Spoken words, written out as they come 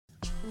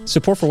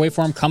Support for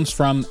Waveform comes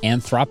from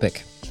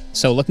Anthropic.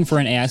 So looking for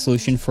an AI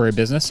solution for a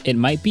business, it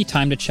might be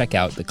time to check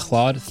out the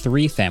Claude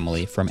 3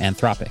 family from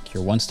Anthropic,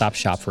 your one-stop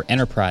shop for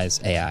enterprise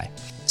AI.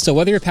 So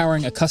whether you're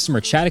powering a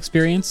customer chat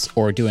experience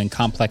or doing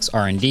complex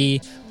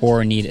R&D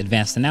or need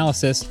advanced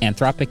analysis,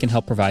 Anthropic can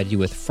help provide you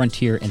with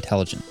frontier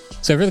intelligence.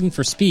 So if you're looking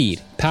for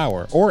speed,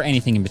 power, or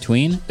anything in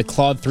between, the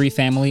Claude 3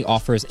 family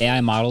offers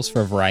AI models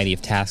for a variety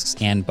of tasks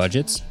and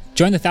budgets.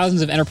 Join the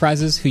thousands of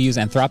enterprises who use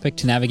Anthropic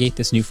to navigate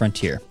this new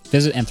frontier.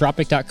 Visit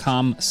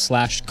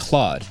anthropic.com/Claude,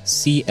 Claude,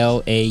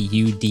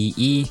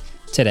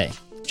 today.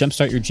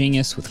 Jumpstart your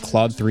genius with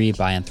Claude 3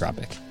 by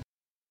Anthropic.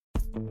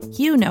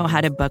 You know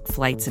how to book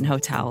flights and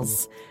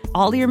hotels.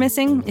 All you're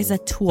missing is a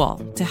tool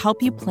to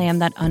help you plan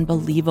that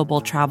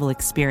unbelievable travel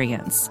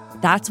experience.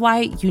 That's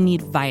why you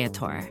need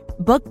Viator.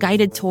 Book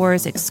guided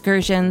tours,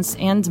 excursions,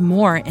 and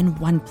more in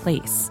one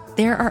place.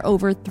 There are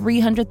over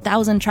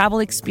 300,000 travel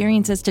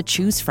experiences to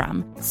choose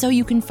from, so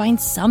you can find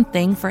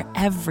something for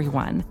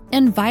everyone.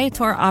 And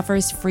Viator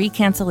offers free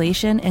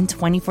cancellation and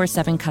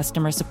 24/7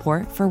 customer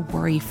support for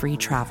worry-free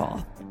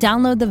travel.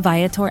 Download the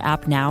Viator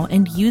app now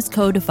and use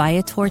code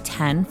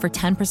Viator10 for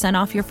 10%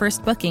 off your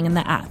first booking in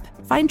the app.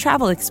 Find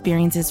travel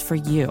experiences for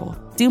you.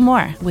 Do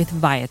more with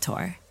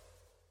Viator.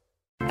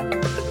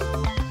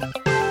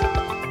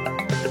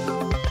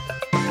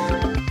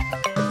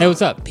 Hey,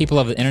 what's up, people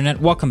of the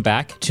internet? Welcome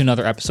back to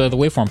another episode of the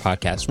Waveform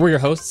Podcast. We're your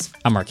hosts.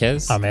 I'm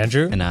Marquez. I'm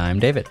Andrew. And I'm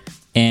David.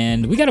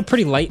 And we got a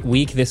pretty light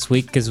week this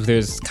week because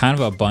there's kind of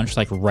a bunch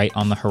like right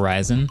on the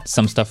horizon.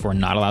 Some stuff we're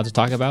not allowed to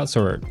talk about,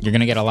 so you're going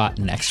to get a lot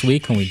next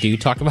week when we do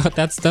talk about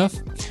that stuff.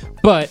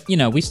 But, you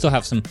know, we still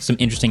have some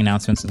interesting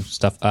announcements and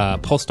stuff.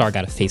 Polestar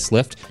got a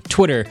facelift.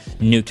 Twitter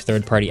nuked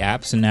third-party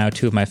apps, and now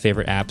two of my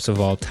favorite apps of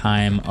all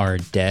time are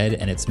dead,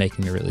 and it's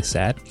making me really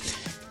sad.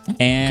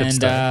 And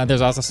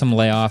there's also some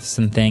layoffs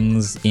and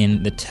things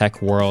in the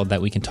tech world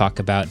that we can talk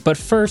about. But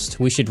first,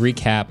 we should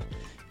recap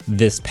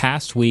this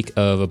past week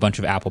of a bunch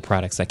of Apple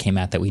products that came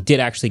out that we did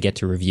actually get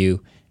to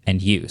review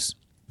and use.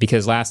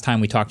 Because last time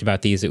we talked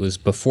about these, it was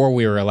before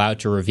we were allowed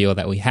to reveal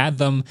that we had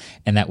them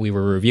and that we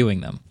were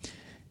reviewing them.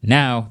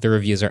 Now the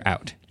reviews are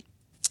out.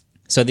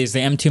 So there's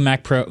the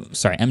M2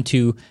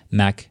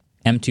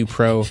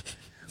 Pro.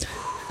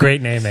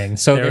 Great naming.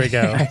 So there we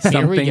go.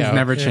 Some things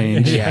never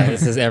change. Yeah,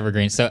 this is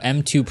evergreen. So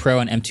M2 Pro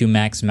and M2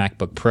 Max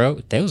MacBook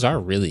Pro, those are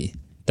really,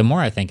 the more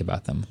I think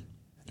about them,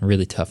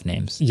 really tough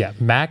names. Yeah,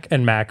 Mac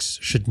and Max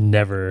should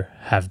never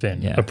have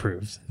been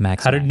approved.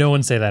 Max. How did no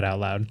one say that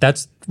out loud?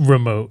 That's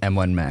remote.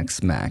 M1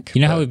 Max Mac.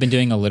 You know how we've been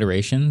doing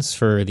alliterations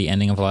for the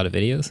ending of a lot of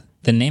videos?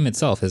 The name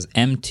itself is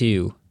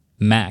M2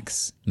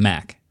 Max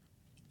Mac.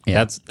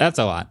 Yeah. That's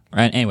a lot,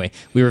 right? Anyway,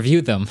 we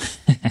reviewed them,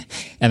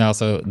 and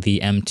also the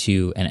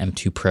M2 and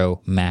M2 Pro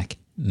Mac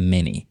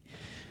Mini.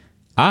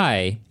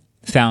 I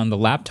found the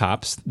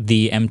laptops,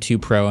 the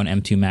M2 Pro and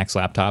M2 Max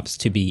laptops,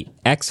 to be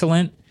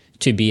excellent,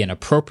 to be an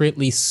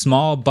appropriately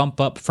small bump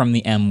up from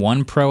the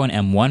M1 Pro and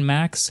M1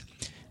 Max,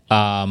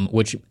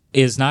 which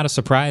is not a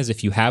surprise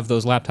if you have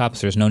those laptops.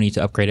 There's no need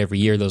to upgrade every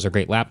year. Those are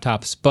great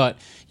laptops, but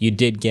you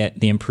did get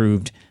the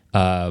improved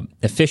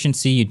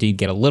efficiency, you did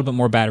get a little bit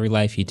more battery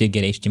life, you did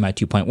get HDMI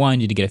 2.1,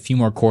 you did get a few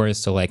more cores,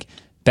 so like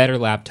better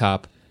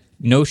laptop,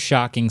 no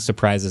shocking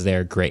surprises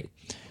there, great.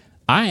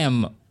 I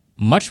am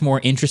much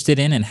more interested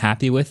in and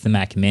happy with the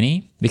Mac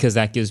Mini because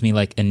that gives me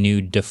like a new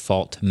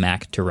default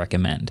Mac to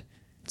recommend.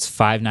 It's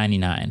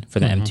 $599 for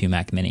the M2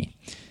 Mac Mini,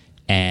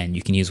 and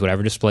you can use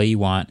whatever display you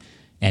want,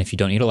 and if you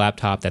don't need a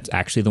laptop, that's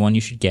actually the one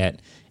you should get,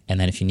 and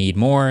then if you need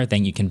more,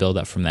 then you can build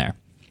up from there.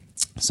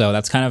 So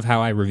that's kind of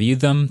how I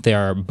reviewed them. They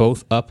are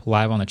both up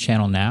live on the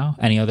channel now.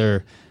 Any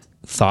other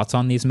thoughts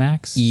on these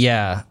Macs?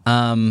 Yeah.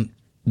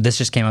 This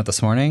just came out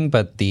this morning,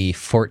 but the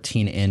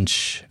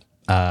 14-inch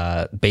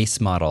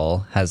base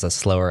model has a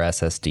slower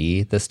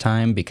SSD this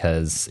time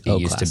because it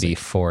used to be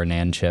 4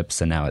 NAND chips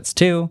and now it's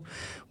 2.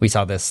 We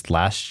saw this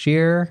last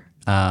year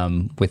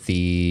with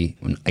the,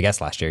 I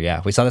guess last year,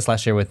 yeah. We saw this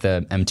last year with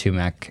the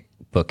M2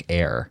 MacBook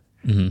Air.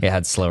 It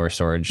had slower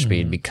storage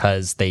speed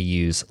because they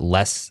use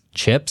less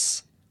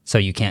chips. So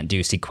you can't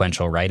do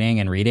sequential writing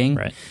and reading.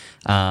 Right.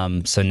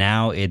 So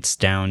now it's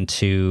down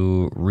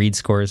to read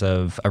scores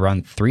of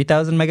around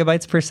 3,000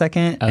 megabytes per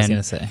second. I was going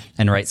to say.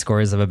 And write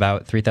scores of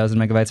about 3,000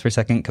 megabytes per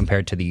second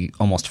compared to the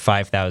almost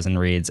 5,000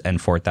 reads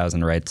and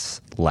 4,000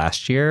 writes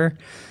last year.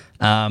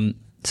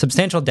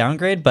 Substantial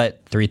downgrade,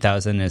 but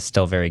 3,000 is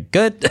still very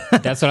good.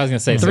 That's what I was going to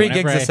say. 3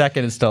 gigs a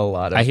second is still a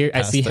lot.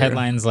 I see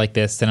headlines like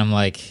this, and I'm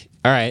like,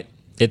 all right,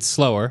 it's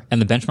slower,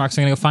 and the benchmarks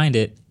are going to go find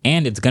it,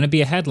 and it's going to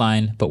be a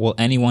headline, but will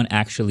anyone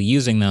actually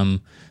using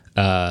them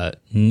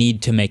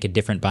need to make a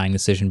different buying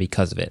decision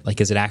because of it?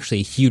 Like, is it actually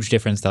a huge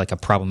difference to like a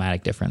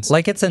problematic difference?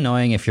 Like, it's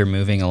annoying if you're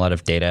moving a lot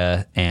of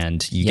data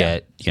and you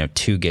get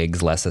 2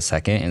 gigs less a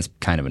second. It's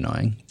kind of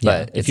annoying.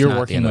 But if you're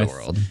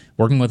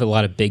working with a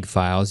lot of big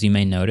files, you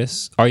may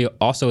notice.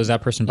 Is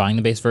that person buying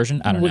the base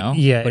version? I don't know.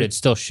 Yeah, but it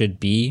still should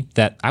be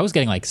that. I was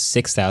getting like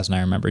 6,000.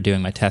 I remember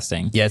doing my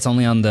testing. Yeah, it's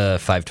only on the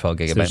 512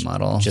 gigabyte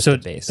model. Just the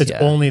base. It's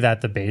only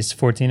that the base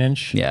 14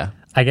 inch. Yeah.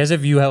 I guess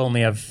if you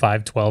only have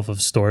 512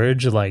 of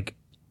storage, like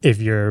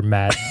if you're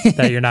mad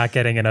that you're not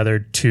getting another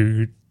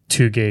 2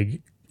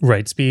 gig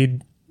write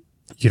speed,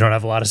 you don't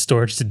have a lot of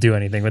storage to do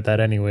anything with that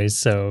anyways.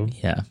 So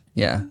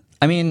yeah.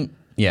 I mean,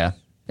 yeah.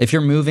 If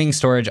you're moving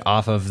storage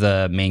off of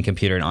the main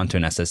computer and onto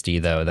an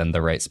SSD, though, then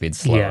the write speed's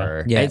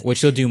slower. Yeah,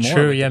 which you'll do more.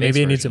 True, yeah,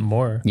 maybe it needs it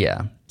more.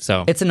 Yeah.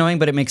 So it's annoying,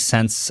 but it makes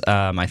sense.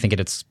 I think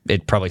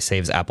it probably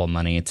saves Apple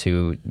money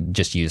to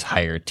just use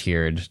higher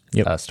tiered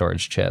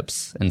storage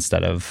chips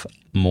instead of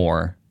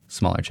more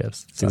smaller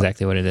chips. That's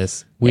exactly what it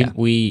is.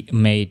 We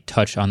may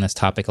touch on this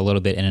topic a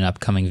little bit in an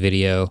upcoming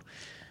video,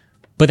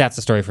 but that's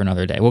a story for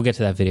another day. We'll get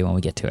to that video when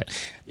we get to it.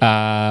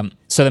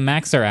 So the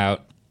Macs are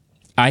out.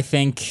 I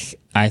think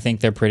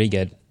they're pretty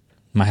good.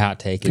 My hot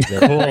take is they're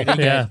pretty good.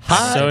 Yeah,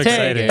 so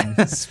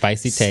excited.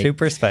 Spicy take.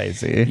 Super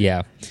spicy.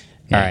 Yeah.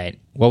 All right.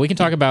 Well, we can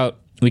talk about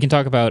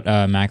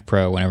Mac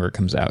Pro whenever it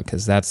comes out,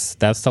 because that's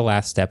the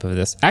last step of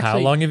this. Actually, how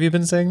long have you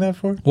been saying that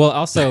for? Well,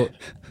 also,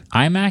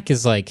 iMac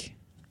is like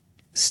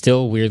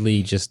still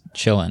weirdly just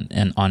chilling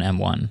on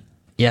M1.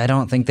 Yeah, I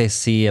don't think they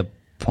see a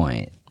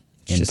point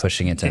in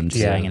pushing it to M2.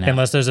 Yeah,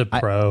 unless there's a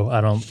Pro,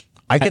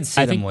 I could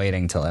see them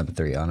waiting till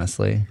M3,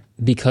 honestly.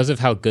 Because of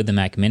how good the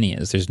Mac Mini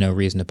is, there's no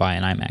reason to buy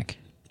an iMac.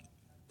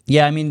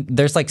 Yeah, I mean,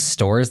 there's like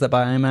stores that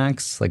buy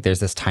iMacs. Like there's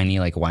this tiny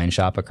like wine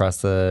shop across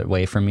the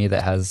way from me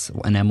that has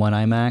an M1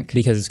 iMac.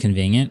 Because it's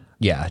convenient?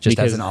 Yeah, just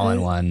as an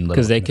all-in-one.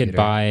 Because they could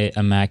buy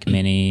a Mac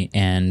Mini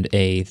and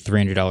a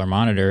 $300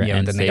 monitor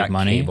and save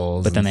money,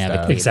 but then they have a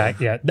cable.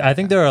 Exactly. Yeah, I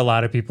think there are a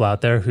lot of people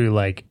out there who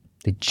like.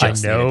 They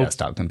just need a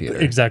desktop computer.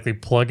 Exactly.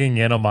 Plugging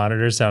in a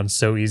monitor sounds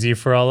so easy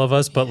for all of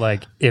us, but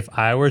like if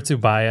I were to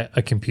buy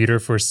a computer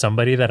for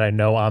somebody that I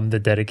know I'm the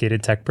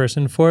dedicated tech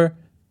person for,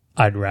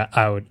 I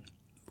would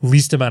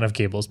least amount of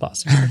cables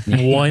possible.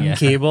 One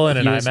cable and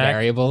an iMac.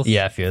 Variables.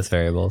 Yeah, fewest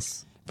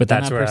variables. But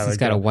that's that where person's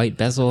got a white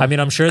bezel. I mean,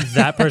 I'm sure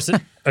that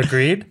person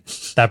agreed.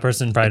 That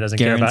person probably doesn't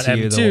care about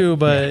M2,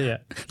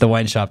 but the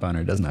wine shop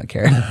owner does not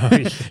care.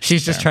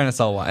 She's just trying to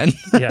sell wine.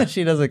 Yeah,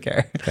 she doesn't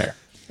care. Fair.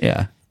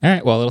 Yeah. All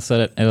right. Well, it'll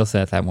set it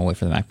that. We'll wait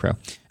for the Mac Pro. All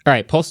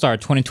right. Polestar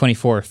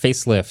 2024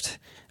 facelift.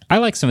 I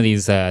like some of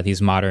these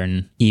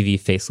modern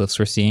EV facelifts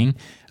we're seeing.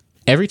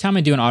 Every time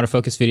I do an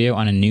autofocus video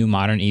on a new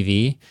modern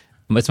EV,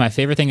 it's my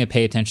favorite thing to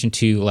pay attention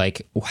to,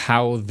 like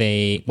how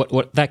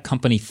what that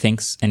company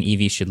thinks an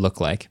EV should look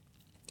like.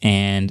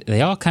 And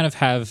they all kind of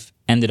have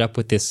ended up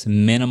with this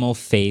minimal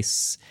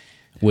face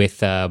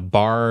with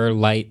bar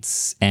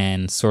lights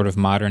and sort of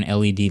modern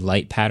LED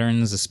light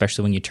patterns,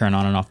 especially when you turn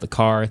on and off the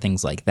car,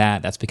 things like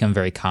that. That's become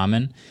very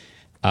common.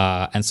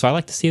 And so I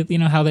like to see,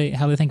 how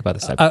they think about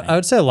this type of thing. I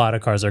would say a lot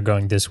of cars are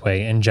going this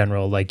way in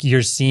general. Like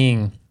you're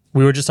seeing,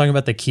 we were just talking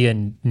about the Kia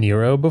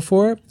Niro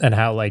before and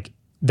how like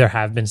there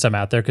have been some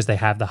out there because they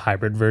have the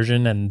hybrid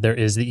version and there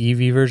is the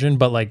EV version,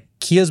 but like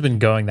Kia's been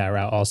going that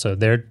route also.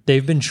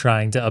 They've been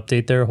trying to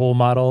update their whole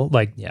model,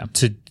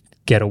 to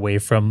get away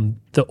from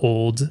the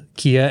old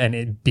Kia and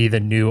it be the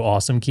new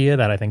awesome Kia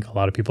that I think a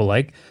lot of people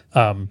like.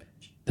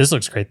 This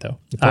looks great though.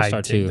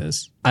 Polestar 2.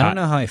 I don't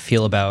know how I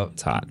feel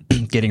about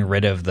getting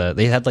rid of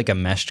they had like a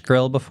meshed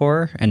grille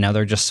before and now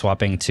they're just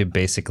swapping to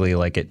basically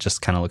like it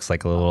just kind of looks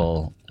like a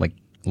little like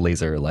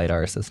laser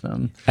LiDAR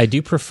system. I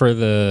do prefer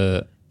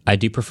the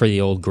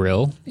old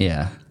grille.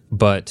 Yeah.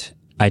 But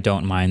I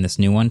don't mind this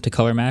new one to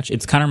color match.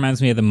 It kind of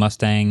reminds me of the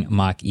Mustang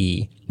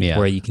Mach-E,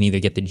 where you can either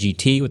get the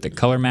GT with the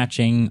color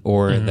matching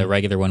or the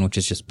regular one, which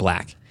is just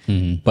black.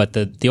 Mm-hmm. But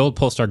the old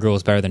Polestar grille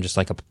is better than just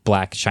like a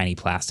black shiny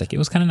plastic. It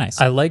was kind of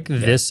nice. I like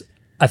this.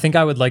 I think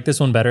I would like this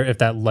one better if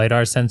that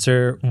LiDAR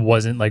sensor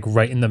wasn't like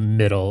right in the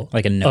middle.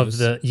 Like a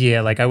nose.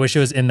 Like I wish it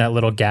was in that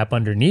little gap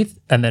underneath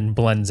and then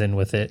blends in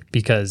with it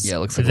because it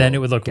looks like then it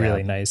would look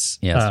really nice.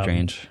 Yeah, it's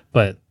strange.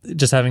 But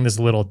just having this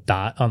little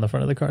dot on the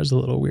front of the car is a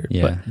little weird.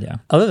 Yeah. But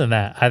other than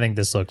that, I think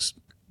this looks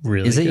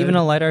really good. Is it even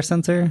a LiDAR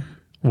sensor?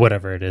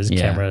 Whatever it is,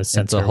 camera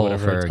sensor. It's a hole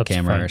whatever, for a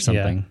camera or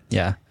something.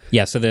 Yeah.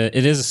 Yeah, so it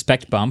is a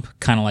spec bump,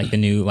 kind of like the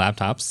new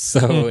laptops.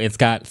 So it's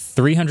got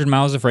 300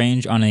 miles of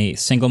range on a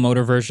single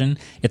motor version.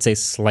 It's a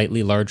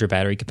slightly larger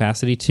battery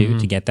capacity too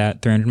to get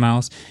that 300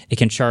 miles. It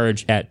can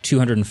charge at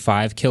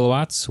 205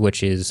 kilowatts,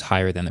 which is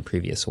higher than the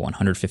previous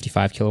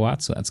 155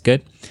 kilowatts, so that's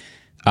good.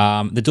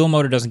 The dual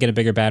motor doesn't get a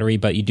bigger battery,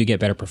 but you do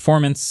get better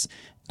performance,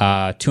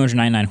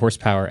 299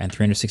 horsepower and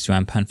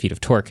 361 pound-feet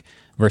of torque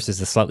versus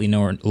the slightly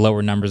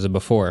lower numbers of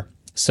before.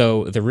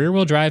 So the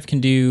rear-wheel drive can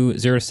do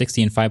 0 to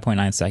 60 in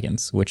 5.9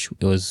 seconds, which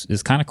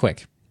is kind of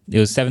quick. It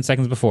was 7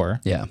 seconds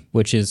before. Yeah.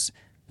 Which is,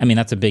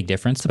 that's a big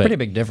difference. It's a pretty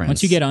big difference.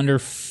 Once you get under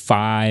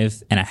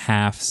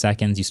 5.5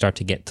 seconds, you start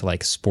to get to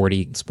like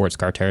sports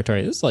car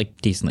territory. This is like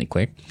decently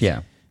quick.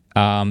 Yeah.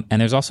 And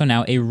there's also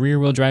now a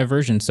rear-wheel drive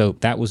version, so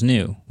that was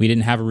new. We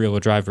didn't have a rear-wheel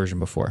drive version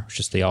before. It's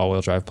just the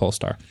all-wheel drive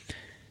Polestar.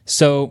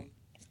 So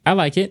I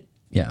like it.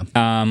 Yeah.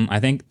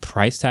 I think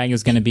price tag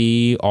is going to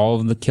be all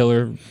of the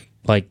killer,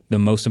 like the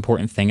most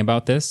important thing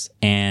about this.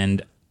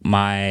 And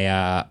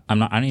I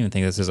don't even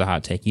think this is a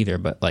hot take either,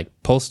 but like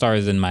Polestar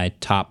is in my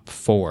top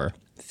 4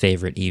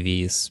 favorite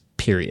EVs,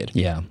 period.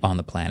 Yeah. On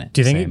the planet.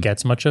 Do you think it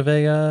gets much of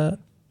a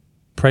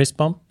price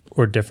bump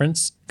or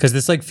difference? Because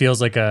this like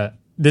feels like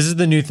this is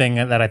the new thing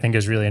that I think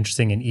is really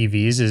interesting in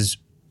EVs is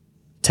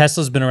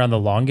Tesla's been around the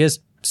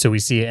longest, so we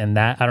see it in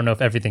that. I don't know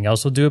if everything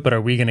else will do it, but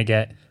are we going to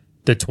get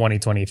the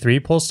 2023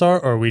 Polestar,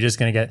 or are we just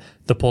going to get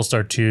the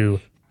Polestar 2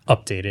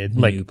 updated,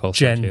 like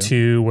Polestar Gen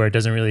 2, where it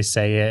doesn't really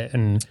say it?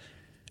 And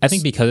I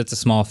think because it's a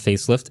small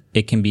facelift,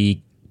 it can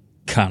be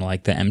kind of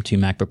like the M2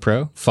 MacBook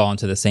Pro, fall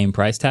into the same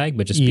price tag,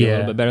 but just be a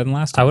little bit better than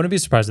last time. I wouldn't be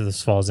surprised if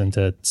this falls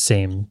into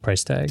same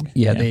price tag.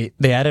 Yeah,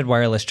 they added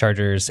wireless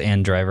chargers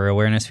and driver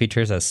awareness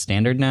features as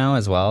standard now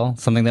as well.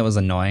 Something that was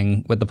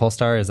annoying with the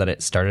Polestar is that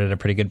it started at a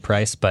pretty good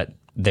price, but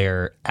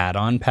their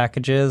add-on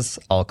packages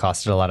all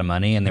costed a lot of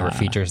money, and there were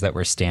features that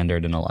were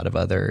standard in a lot of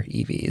other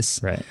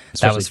EVs. Right.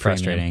 That was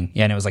frustrating.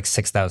 Yeah, and it was like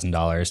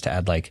 $6,000 to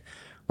add like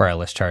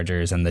wireless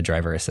chargers and the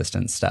driver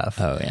assistance stuff.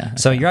 Oh, yeah. Okay.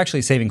 So you're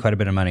actually saving quite a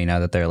bit of money now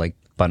that they're like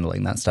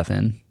bundling that stuff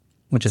in,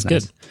 which is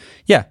nice. Good.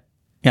 Yeah.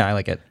 Yeah, I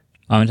like it.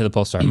 I'm into the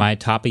Polestar. My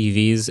top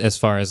EVs as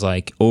far as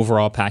like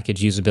overall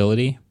package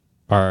usability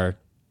are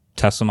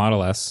Tesla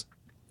Model S,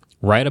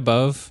 right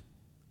above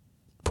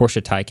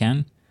Porsche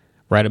Taycan,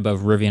 right above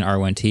Rivian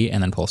R1T,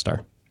 and then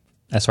Polestar,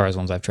 as far as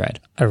ones I've tried.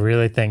 I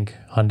really think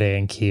Hyundai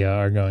and Kia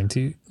are going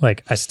to,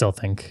 like, I still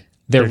think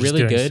they're just really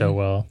doing good so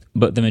well.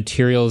 But the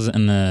materials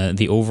and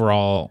the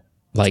overall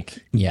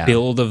like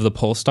build of the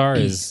Polestar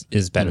is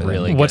better.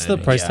 Really What's good.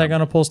 the price tag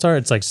on a Polestar?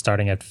 It's like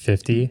starting at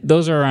 50.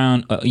 Those are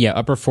around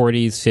upper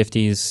 40s,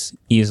 50s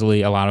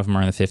easily. A lot of them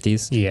are in the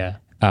 50s.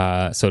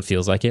 Yeah. So it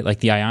feels like it.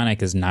 Like the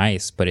Ioniq is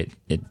nice, but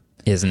it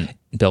isn't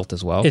built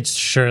as well. It's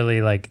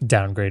surely like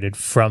downgraded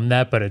from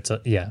that, but it's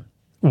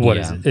What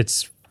is it?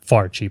 It's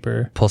far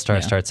cheaper.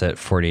 Polestar starts at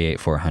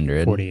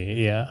 48,400. 48,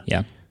 yeah.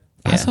 Yeah.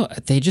 Also,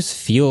 they just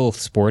feel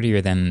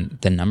sportier than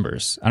the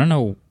numbers. I don't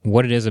know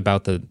what it is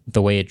about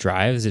the way it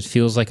drives. It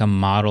feels like a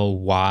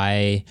Model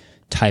Y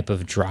type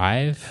of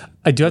drive.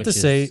 I do have to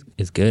say,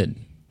 is good.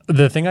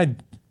 the thing I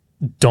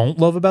don't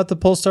love about the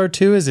Polestar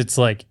 2 is it's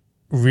like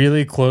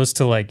really close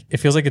to like, it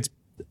feels like it's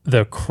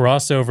the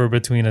crossover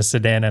between a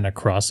sedan and a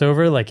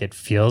crossover. Like it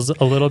feels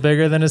a little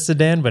bigger than a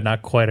sedan, but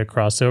not quite a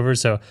crossover.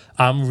 So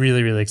I'm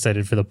really, really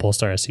excited for the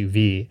Polestar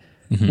SUV,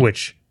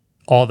 which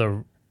I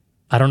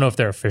don't know if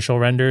they're official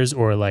renders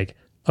or like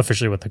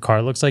officially what the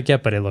car looks like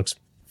yet, but it looks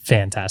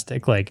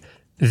fantastic. Like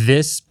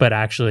this, but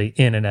actually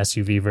in an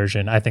SUV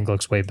version, I think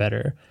looks way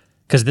better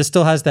because this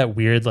still has that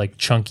weird like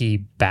chunky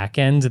back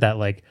end that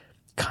like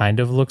kind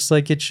of looks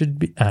like it should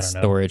be. I don't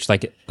know. Storage,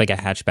 like a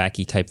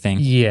hatchbacky type thing.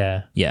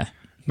 Yeah. Yeah.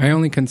 My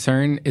only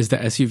concern is the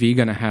SUV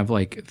going to have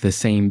like the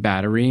same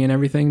battery and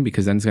everything,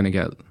 because then it's going to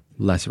get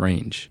less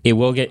range. It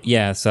will get,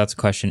 so that's a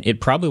question.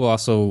 It probably will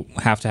also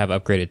have to have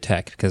upgraded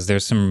tech because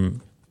there's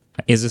some,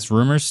 is this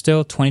rumors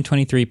still?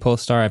 2023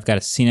 Polestar, I've got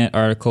a CNET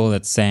article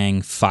that's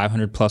saying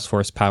 500 plus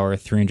horsepower,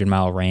 300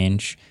 mile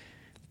range.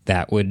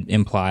 That would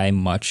imply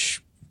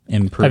much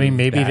improved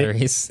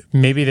batteries.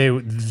 Maybe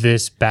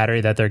this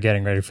battery that they're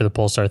getting ready for the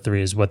Polestar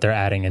 3 is what they're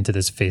adding into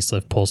this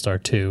facelift Polestar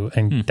 2,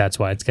 and that's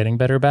why it's getting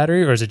better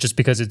battery, or is it just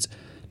because it's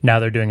now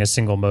they're doing a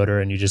single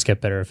motor and you just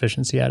get better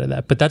efficiency out of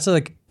that? But that's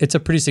like, it's a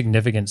pretty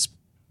significant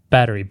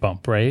battery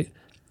bump, right?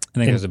 I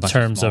think there's a bunch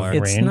terms of smaller.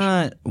 range. It's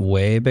not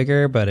way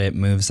bigger, but it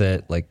moves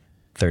it like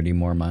 30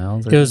 more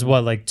miles. It was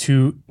what, like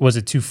was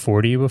it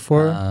 240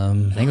 before? I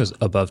think it was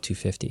above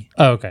 250.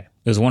 Oh, okay.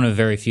 It was one of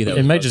very few that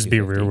It might just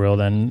be rear wheel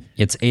then.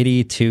 It's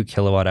 82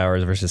 kilowatt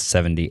hours versus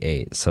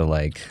 78. So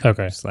like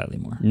Okay. Slightly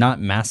more. not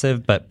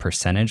massive, but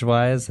percentage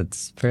wise,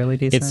 it's fairly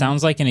decent. It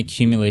sounds like an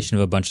accumulation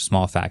of a bunch of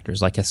small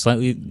factors. Like a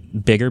slightly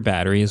bigger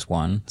battery is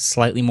one,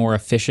 slightly more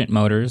efficient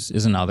motors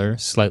is another,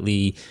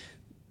 slightly,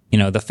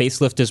 the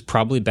facelift is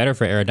probably better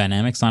for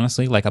aerodynamics,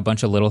 honestly. Like a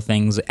bunch of little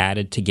things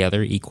added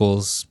together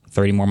equals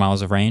 30 more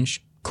miles of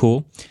range.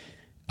 Cool.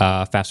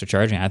 Faster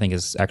charging, I think,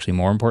 is actually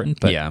more important,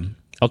 but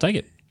I'll take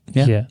it.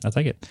 Yeah. I'll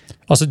take it.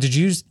 Also,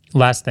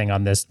 last thing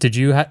on this, did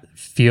you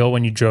feel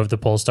when you drove the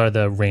Polestar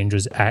the range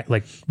was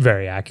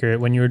very accurate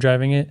when you were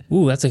driving it?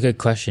 Ooh, that's a good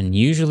question.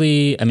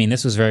 Usually,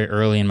 this was very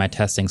early in my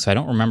testing, so I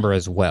don't remember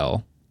as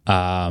well.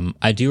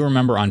 I do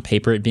remember on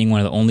paper it being one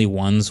of the only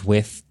ones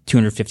with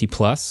 250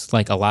 plus.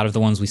 Like a lot of the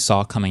ones we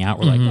saw coming out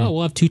were like, oh,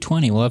 we'll have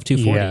 220, we'll have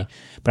 240. Yeah.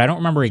 But I don't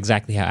remember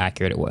exactly how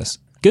accurate it was.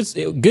 Good.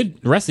 The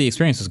rest of the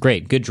experience was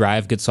great. Good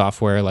drive, good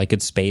software, like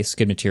good space,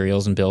 good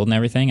materials and build and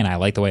everything. And I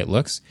like the way it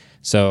looks.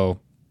 So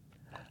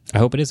I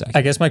hope it is accurate.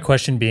 I guess my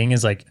question being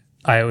is like,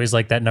 I always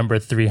like that number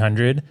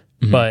 300,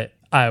 but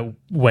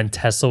when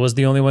Tesla was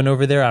the only one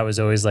over there, I was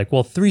always like,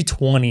 well,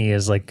 320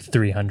 is like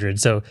 300.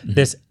 So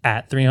this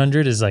at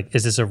 300 is like,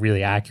 is this a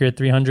really accurate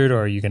 300 or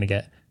are you going to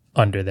get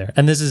under there?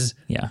 And this is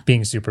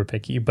being super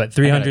picky, but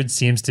 300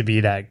 seems to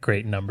be that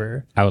great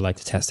number. I would like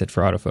to test it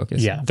for autofocus.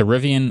 Yeah. The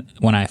Rivian,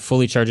 when I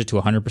fully charge it to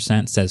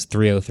 100%, says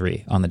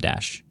 303 on the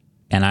dash.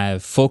 And I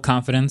have full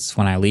confidence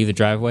when I leave the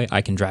driveway,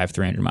 I can drive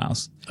 300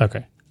 miles.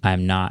 Okay.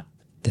 I'm not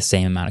the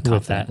same amount of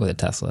confident with a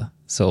Tesla.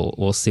 So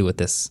we'll see where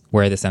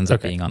this ends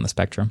up being on the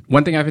spectrum.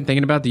 One thing I've been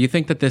thinking about, do you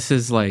think that this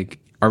is like,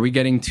 are we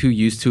getting too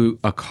used to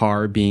a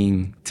car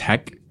being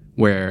tech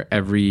where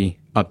every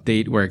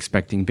update we're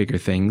expecting bigger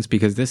things?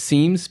 Because this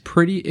seems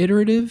pretty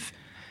iterative.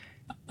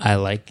 I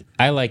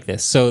like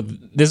this. So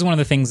this is one of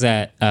the things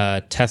that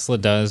Tesla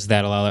does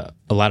that a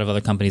lot of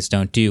other companies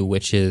don't do,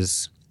 which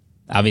is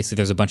obviously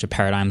there's a bunch of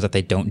paradigms that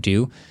they don't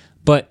do,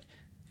 but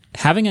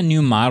having a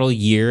new model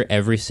year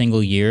every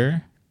single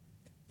year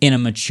in a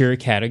mature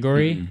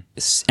category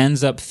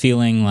ends up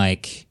feeling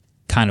like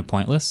kind of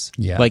pointless.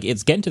 Yeah. Like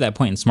it's getting to that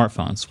point in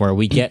smartphones where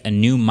we get a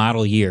new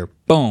model year,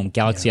 boom,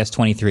 Galaxy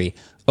S23.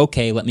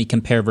 Okay, let me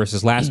compare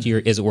versus last year.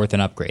 Is it worth an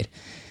upgrade?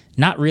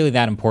 Not really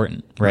that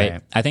important,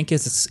 right? I think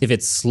if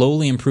it's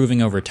slowly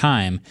improving over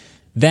time,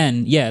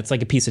 then yeah, it's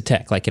like a piece of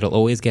tech. Like it'll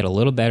always get a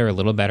little better, a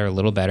little better, a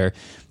little better.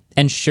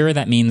 And sure,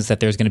 that means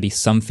that there's going to be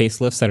some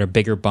facelifts that are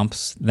bigger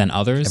bumps than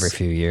others. Every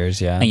few years,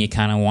 yeah. And you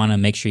kind of want to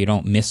make sure you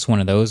don't miss one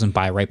of those and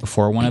buy right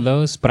before one of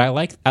those. But I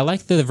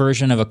like the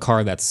version of a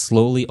car that's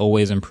slowly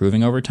always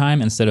improving over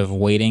time instead of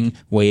waiting,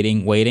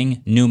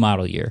 new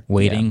model year,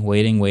 waiting,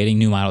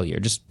 new model year.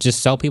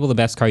 Just sell people the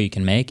best car you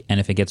can make, and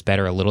if it gets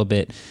better a little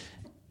bit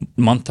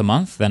month to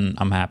month, then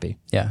I'm happy.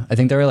 Yeah, I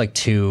think there are like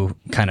two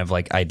kind of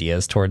like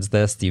ideas towards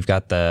this. You've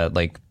got the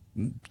like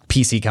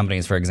PC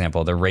companies, for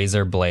example, the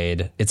Razer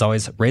Blade. It's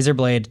always Razer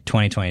Blade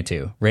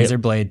 2022, Razer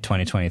Blade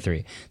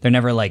 2023. They're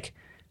never like,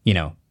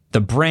 the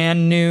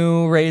brand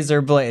new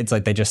Razer Blade. It's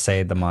like they just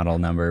say the model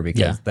number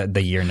because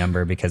the year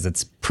number, because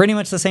it's pretty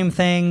much the same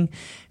thing.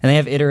 And they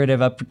have iterative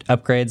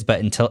upgrades, but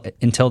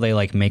until they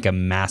like make a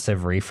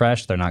massive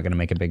refresh, they're not going to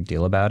make a big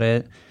deal about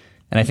it.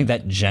 And I think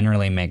that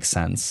generally makes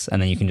sense.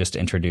 And then you can just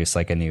introduce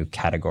like a new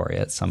category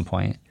at some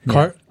point.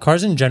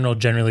 Cars in general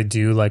generally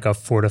do like a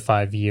 4 to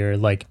 5 year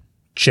like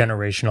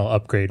generational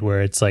upgrade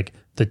where it's like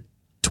the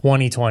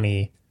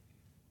 2020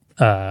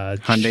 Hyundai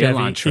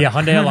Elantra. Yeah,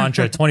 Hyundai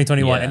Elantra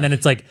 2021. And then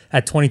it's like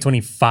at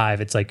 2025,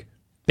 it's like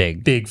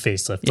big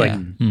facelift.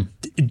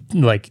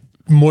 Like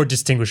more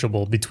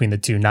distinguishable between the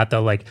two, not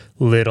the like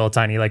little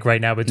tiny, like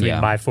right now between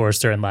my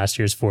Forester and last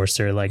year's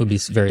Forester, like would be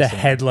very the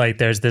similar. Headlight,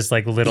 there's this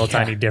like little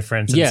tiny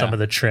difference in some of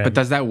the trim. But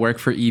does that work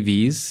for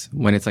EVs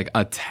when it's like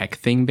a tech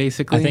thing,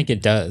 basically? I think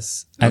it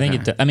does. I think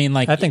it does. I mean,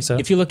 like, I think so.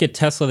 If you look at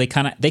Tesla, they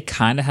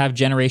kind of have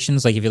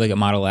generations. Like if you look at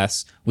Model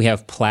S, we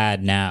have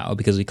Plaid now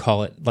because we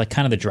call it like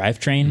kind of the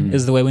drivetrain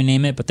is the way we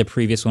name it. But the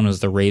previous one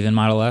was the Raven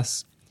Model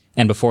S.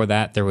 And before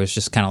that, there was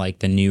just kind of like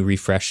the new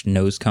refreshed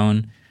nose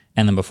cone.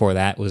 And then before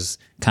that was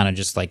kind of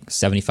just like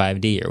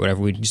 75D or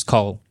whatever we just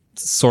call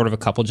sort of a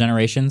couple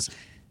generations.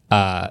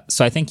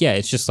 So I think,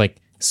 it's just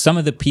like some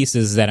of the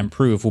pieces that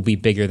improve will be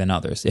bigger than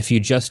others. If you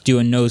just do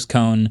a nose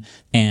cone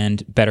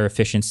and better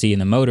efficiency in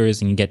the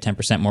motors and you get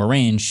 10% more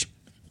range,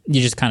 you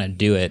just kind of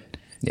do it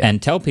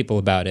and tell people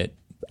about it.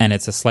 And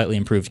it's a slightly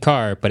improved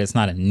car, but it's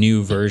not a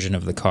new version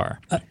of the car.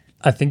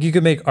 I think you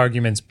could make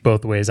arguments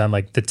both ways. On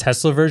like the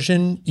Tesla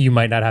version, you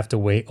might not have to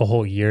wait a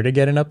whole year to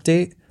get an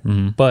update,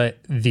 but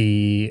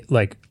the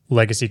like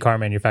legacy car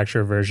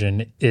manufacturer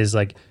version is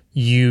like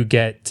you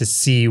get to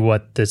see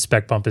what the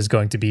spec bump is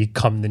going to be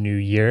come the new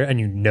year,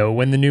 and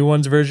when the new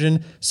one's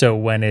version. So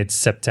when it's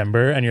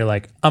September and you're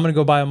like, I'm gonna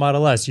go buy a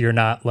Model S, you're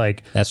not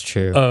like, that's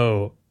true.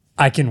 Oh,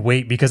 I can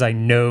wait because I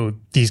know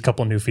these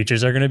couple new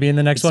features are going to be in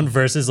the next one,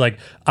 versus like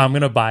I'm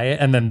going to buy it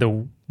and then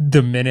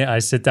the minute I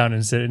sit down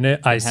and sit in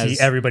it, I see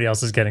everybody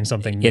else is getting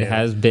something new. It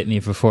has bit me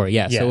before.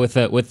 Yeah. So with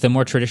the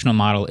more traditional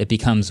model, it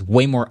becomes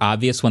way more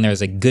obvious when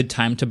there's a good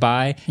time to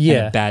buy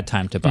and a bad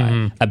time to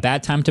buy. A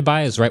bad time to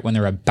buy is right when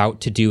they're about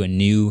to do a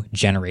new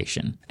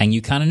generation. And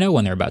you kind of know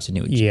when they're about to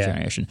do a new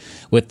generation.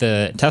 With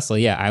the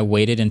Tesla, I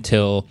waited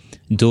until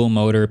dual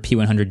motor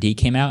P100D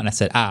came out and I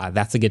said,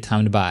 that's a good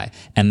time to buy.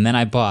 And then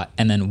I bought.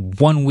 And then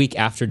 1 week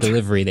after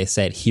delivery, they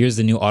said, here's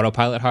the new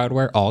autopilot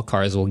hardware all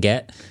cars will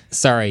get.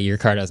 Sorry, your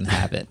car doesn't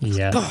have it.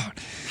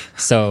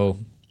 So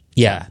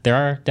there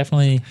are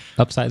definitely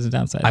upsides and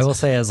downsides. I will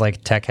say, as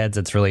like tech heads,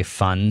 it's really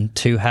fun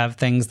to have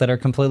things that are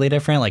completely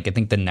different. Like I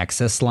think the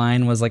Nexus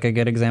line was like a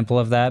good example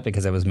of that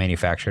because it was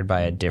manufactured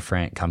by a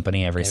different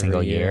company every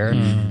single year.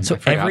 So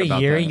every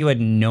year you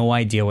had no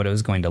idea what it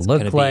was going to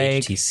look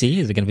like. HTC?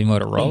 Is it going to be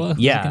Motorola?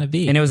 Who's it going to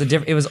be? And it was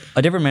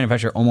a different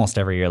manufacturer almost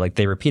every year. Like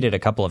they repeated a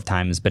couple of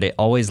times, but it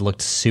always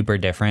looked super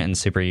different and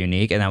super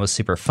unique, and that was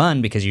super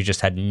fun because you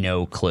just had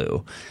no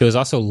clue. It was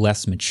also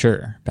less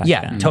mature back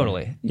then.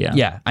 Totally.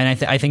 Yeah. And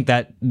I think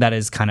that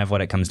is kind of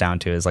what it comes down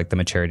to, is like the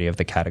maturity of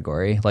the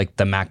category. Like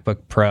the MacBook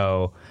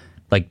Pro,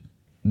 like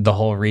the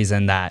whole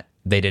reason that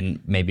they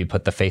didn't maybe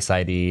put the Face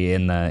ID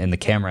in the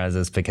cameras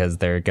is because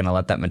they're going to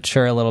let that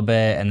mature a little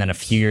bit, and then a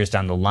few years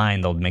down the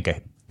line they'll make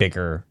a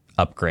bigger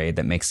upgrade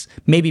that makes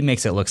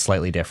it look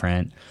slightly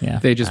different. Yeah.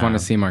 They just want to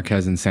see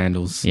Marquez in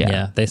sandals.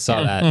 Yeah. They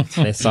saw that.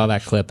 They saw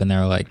that clip and they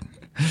were like,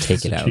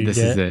 take it out. This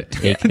is it.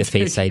 Take the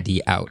Face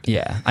ID out.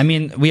 Yeah. I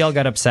mean, we all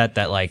got upset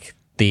that like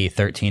the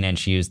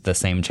 13-inch used the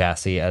same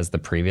chassis as the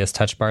previous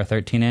Touch Bar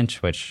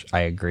 13-inch, which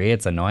I agree,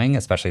 it's annoying,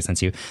 especially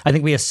since I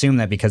think we assume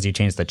that because you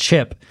changed the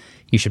chip,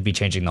 you should be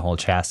changing the whole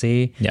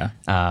chassis. Yeah.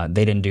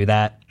 They didn't do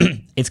that.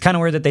 It's kind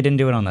of weird that they didn't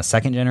do it on the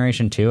second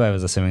generation too. I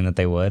was assuming that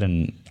they would,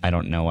 and I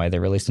don't know why they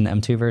released an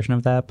M2 version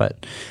of that,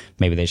 but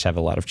maybe they just have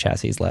a lot of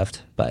chassis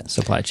left. But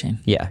Supply chain.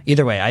 yeah,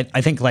 either way,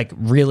 I think like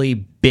really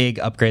big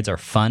upgrades are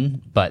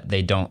fun, but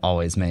they don't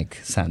always make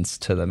sense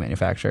to the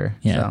manufacturer.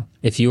 Yeah. So.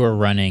 If you were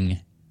running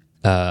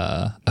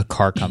a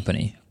car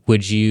company,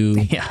 would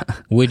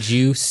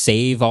you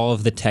save all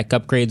of the tech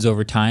upgrades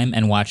over time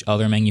and watch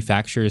other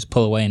manufacturers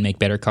pull away and make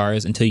better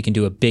cars until you can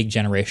do a big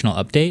generational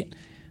update?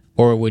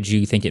 Or would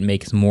you think it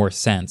makes more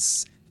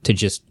sense to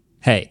just,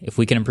 hey, if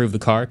we can improve the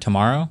car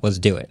tomorrow, let's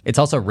do it? It's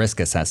also risk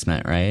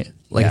assessment, right?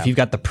 Like if you've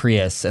got the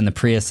Prius and the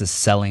Prius is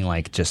selling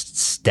like just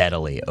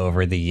steadily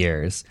over the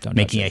years,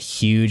 making a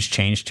huge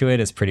change to it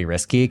is pretty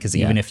risky because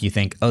even if you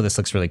think, oh, this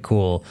looks really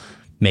cool,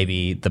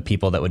 maybe the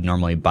people that would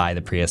normally buy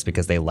the Prius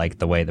because they like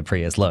the way the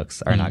Prius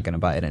looks are not going to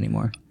buy it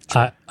anymore.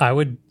 I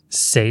would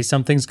say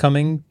something's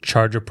coming,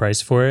 charge a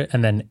price for it,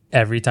 and then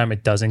every time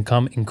it doesn't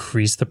come,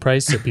 increase the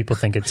price so people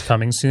think it's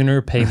coming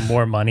sooner, pay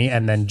more money,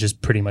 and then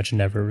just pretty much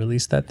never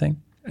release that thing.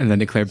 And then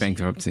declare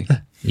bankruptcy.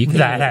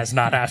 Has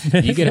not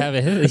happened. You could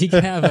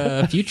have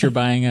a future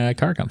buying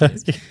car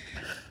companies.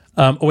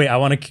 Wait, I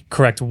want to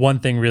correct one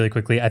thing really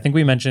quickly. I think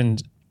we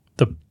mentioned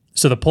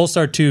the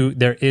Polestar 2,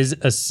 there is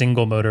a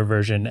single motor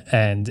version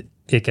and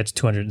it gets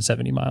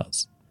 270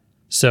 miles.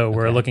 So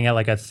we're looking at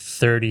like a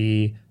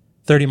 30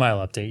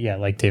 mile update. Yeah,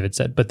 like David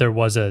said, but there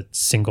was a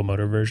single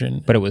motor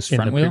version. But it was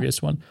front in the wheel?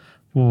 Previous one.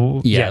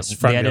 Yes,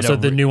 front wheel. So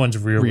the new one's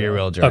rear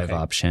wheel drive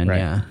option. Right.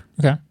 Yeah.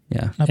 Okay.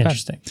 Yeah. Not bad.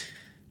 Interesting.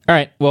 All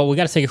right. Well, we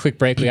got to take a quick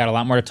break. We got a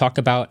lot more to talk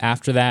about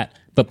after that.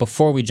 But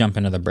before we jump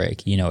into the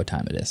break, you know what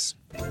time it is.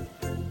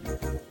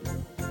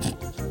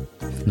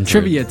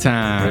 Trivia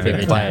time.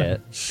 Play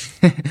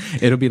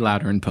it. It'll be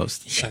louder in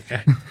post.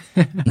 Okay.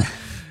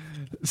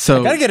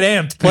 So Gotta get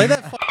amped. Play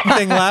that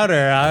thing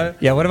louder.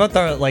 Yeah, what about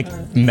the like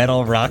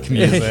metal rock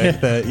music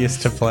that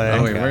used to play?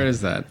 oh wait, where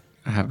is that?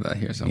 I have that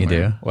here somewhere.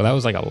 You do? Well, that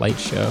was like a light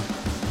show.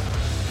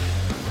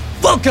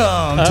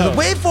 Welcome to the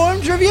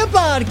Waveform Trivia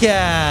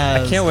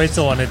Podcast. I can't wait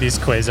till one of these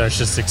quasars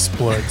just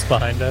explodes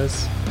behind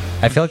us.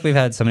 I feel like we've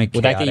had so many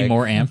Would that get you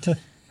more amped?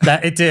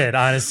 That it did,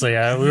 honestly.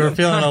 We were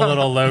feeling a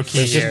little low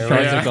key here.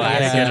 Shards of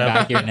glass in the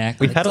back of your neck.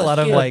 We've had a lot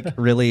of like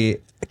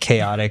really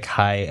chaotic,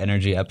 high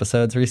energy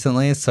episodes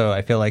recently, so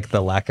I feel like the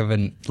lack of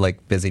an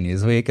like busy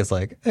news week is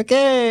like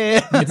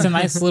okay. It's a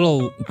nice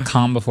little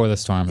calm before the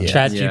storm.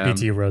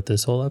 ChatGPT wrote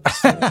this whole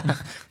episode.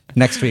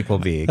 Next week will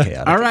be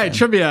chaotic. All right, again.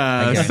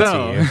 trivia.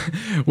 So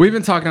we've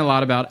been talking a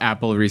lot about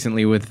Apple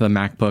recently with the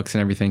MacBooks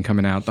and everything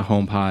coming out, the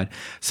HomePod.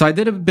 So I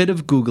did a bit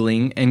of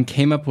Googling and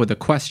came up with a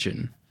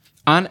question.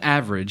 On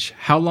average,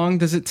 how long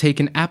does it take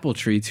an apple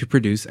tree to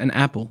produce an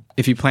apple?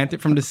 If you plant it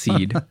from the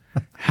seed,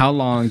 how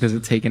long does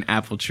it take an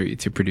apple tree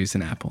to produce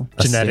an apple?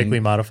 Genetically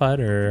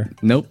modified or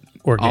Nope.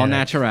 organic? All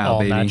natural, All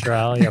baby.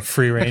 natural, yeah,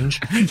 free range.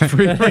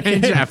 Free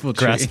range apple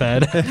tree. Grass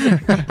fed.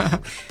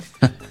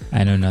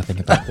 I know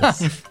nothing about this.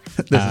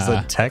 This is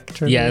a tech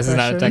trivia. Yeah, this is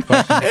not a tech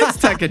question. It's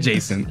tech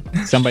adjacent.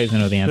 Somebody's going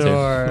to know the answer.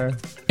 Sure.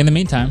 In the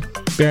meantime,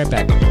 be right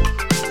back.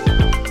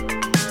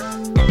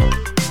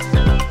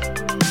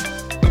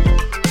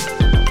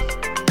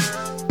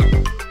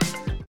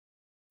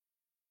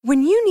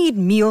 When you need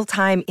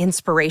mealtime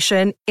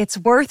inspiration, it's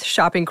worth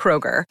shopping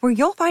Kroger, where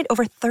you'll find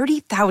over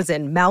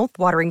 30,000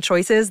 mouth-watering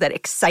choices that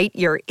excite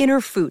your inner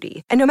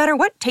foodie. And no matter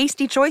what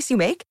tasty choice you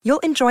make, you'll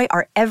enjoy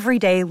our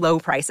everyday low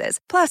prices,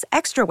 plus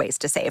extra ways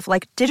to save,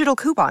 like digital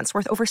coupons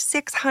worth over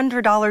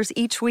 $600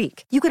 each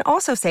week. You can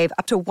also save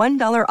up to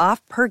 $1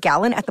 off per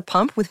gallon at the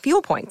pump with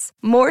fuel points.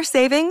 More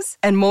savings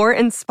and more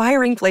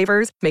inspiring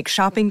flavors make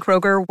shopping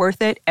Kroger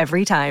worth it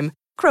every time.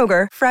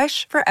 Kroger,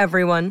 fresh for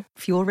everyone.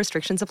 Fuel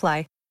restrictions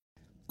apply.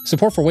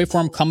 Support for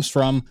Waveform comes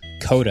from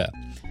Coda.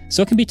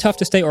 So it can be tough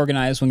to stay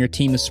organized when your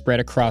team is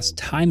spread across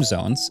time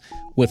zones.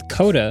 With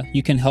Coda,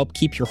 you can help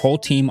keep your whole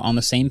team on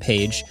the same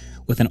page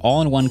with an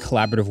all-in-one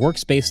collaborative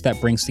workspace that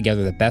brings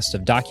together the best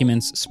of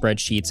documents,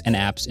 spreadsheets, and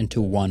apps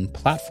into one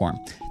platform.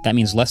 That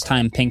means less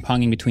time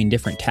ping-ponging between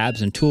different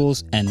tabs and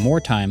tools and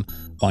more time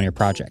on your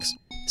projects.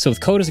 So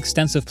with Coda's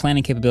extensive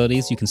planning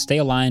capabilities, you can stay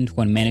aligned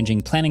when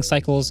managing planning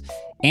cycles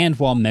and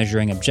while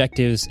measuring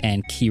objectives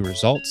and key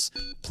results.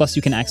 Plus,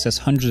 you can access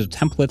hundreds of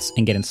templates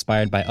and get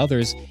inspired by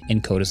others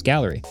in Coda's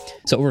gallery.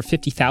 So over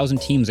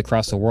 50,000 teams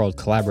across the world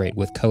collaborate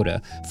with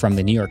Coda, from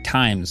the New York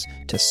Times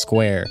to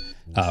Square,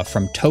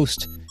 from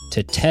Toast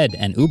to TED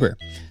and Uber.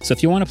 So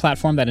if you want a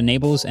platform that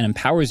enables and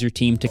empowers your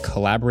team to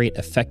collaborate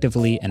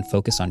effectively and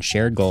focus on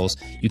shared goals,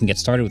 you can get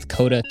started with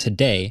Coda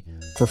today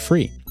for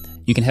free.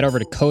 You can head over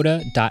to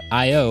coda.io/wave.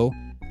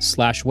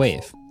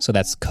 So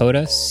that's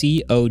Coda,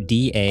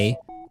 CODA.io/wave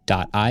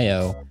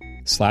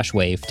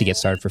to get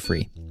started for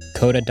free.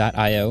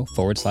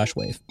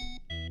 Coda.io/wave.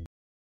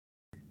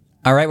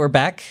 All right, we're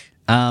back.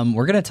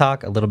 We're going to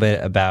talk a little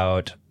bit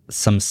about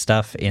some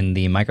stuff in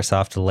the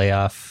Microsoft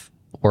layoff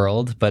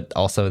world, but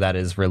also that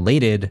is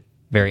related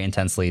very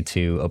intensely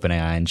to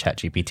OpenAI and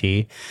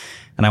ChatGPT.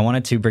 And I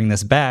wanted to bring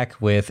this back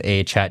with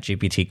a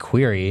ChatGPT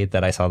query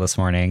that I saw this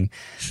morning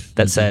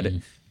that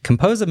said,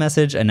 compose a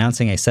message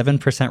announcing a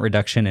 7%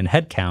 reduction in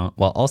headcount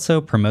while also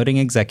promoting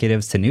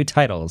executives to new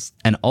titles,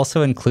 and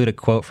also include a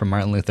quote from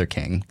Martin Luther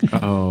King.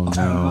 Oh,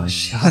 no.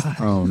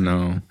 Oh,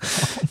 no.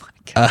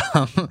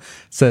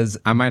 Says,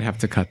 I might have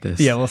to cut this.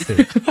 yeah, we'll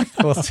see.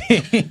 We'll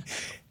see.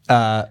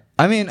 I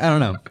mean, I don't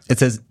know. It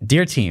says,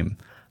 Dear team,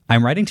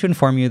 I'm writing to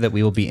inform you that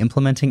we will be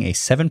implementing a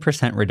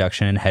 7%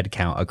 reduction in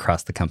headcount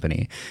across the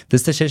company.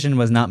 This decision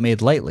was not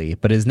made lightly,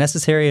 but is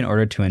necessary in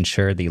order to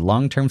ensure the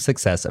long-term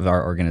success of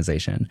our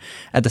organization.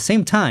 At the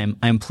same time,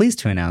 I am pleased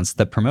to announce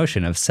the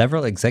promotion of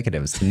several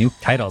executives to new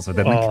titles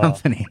within the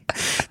company.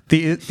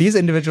 These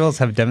individuals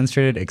have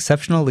demonstrated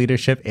exceptional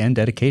leadership and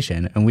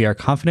dedication, and we are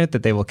confident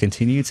that they will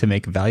continue to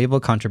make valuable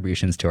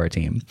contributions to our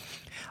team.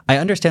 I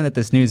understand that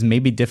this news may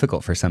be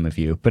difficult for some of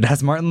you, but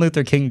as Martin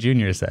Luther King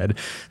Jr. said,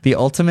 the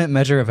ultimate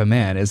measure of a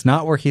man is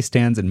not where he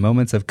stands in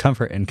moments of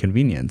comfort and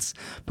convenience,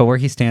 but where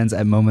he stands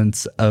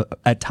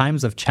at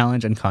times of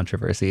challenge and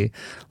controversy.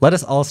 Let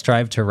us all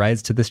strive to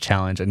rise to this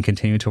challenge and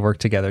continue to work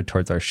together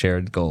towards our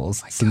shared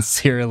goals.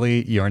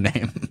 Sincerely, your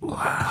name. Wow.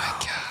 Oh my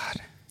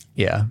God.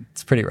 Yeah,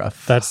 it's pretty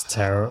rough. That's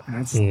terrible.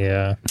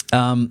 Yeah.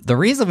 The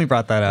reason we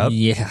brought that up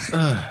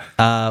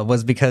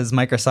was because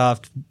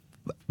Microsoft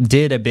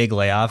did a big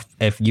layoff.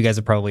 If you guys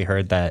have probably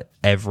heard that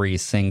every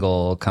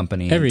single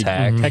company in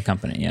tech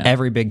company,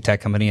 every big tech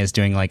company is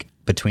doing like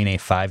between a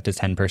 5 to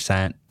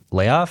 10%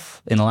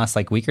 layoff in the last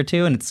like week or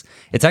two, and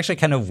it's actually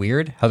kind of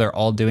weird how they're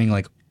all doing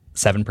like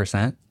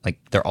 7%. Like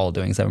they're all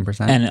doing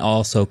 7%, and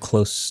also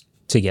close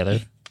together.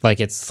 Like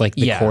it's like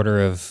the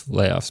quarter of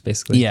layoffs,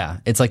 basically. Yeah,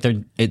 it's like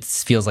it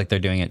feels like they're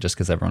doing it just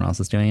because everyone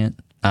else is doing it.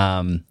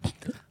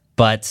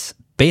 But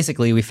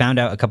basically, we found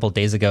out a couple of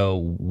days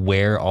ago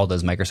where all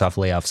those Microsoft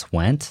layoffs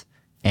went,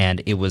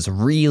 and it was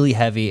really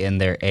heavy in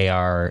their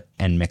AR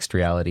and mixed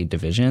reality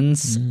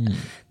divisions.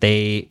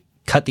 They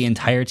cut the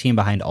entire team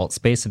behind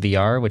AltSpace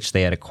VR, which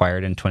they had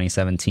acquired in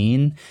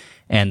 2017,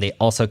 and they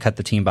also cut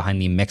the team behind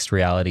the mixed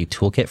reality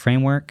toolkit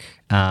framework.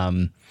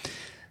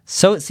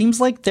 So it seems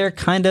like they're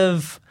kind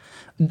of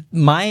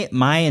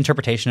my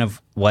interpretation of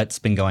what's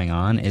been going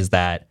on is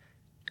that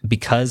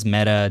because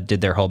Meta did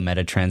their whole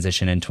Meta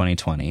transition in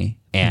 2020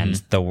 and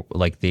the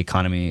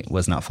economy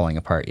was not falling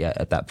apart yet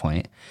at that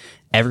point,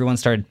 everyone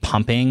started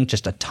pumping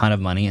just a ton of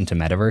money into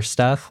metaverse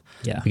stuff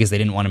because they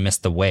didn't want to miss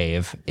the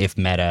wave if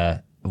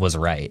Meta was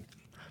right.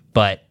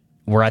 But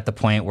we're at the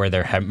point where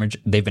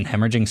they've been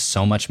hemorrhaging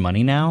so much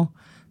money now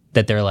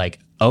that they're like,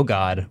 oh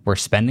God, we're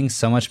spending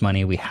so much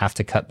money, we have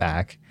to cut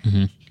back.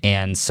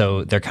 And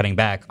so they're cutting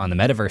back on the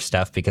metaverse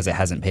stuff because it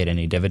hasn't paid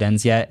any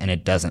dividends yet, and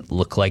it doesn't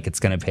look like it's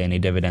going to pay any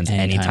dividends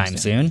anytime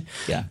soon.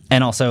 Yeah.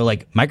 And also,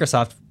 like,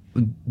 Microsoft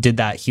did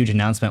that huge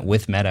announcement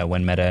with Meta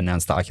when Meta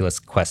announced the Oculus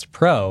Quest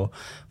Pro,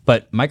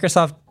 but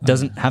Microsoft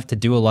doesn't have to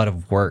do a lot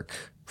of work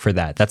for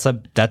that.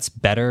 That's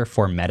better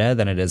for Meta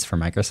than it is for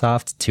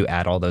Microsoft to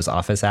add all those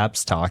Office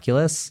apps to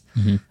Oculus.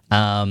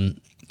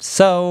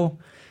 So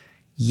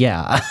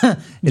yeah,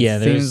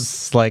 it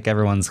seems like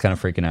everyone's kind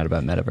of freaking out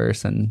about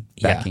metaverse and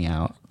backing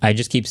out. I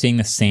just keep seeing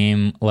the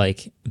same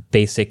like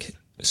basic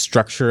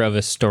structure of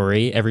a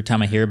story every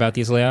time I hear about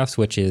these layoffs,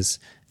 which is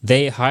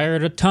they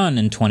hired a ton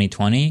in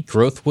 2020.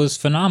 Growth was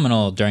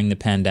phenomenal during the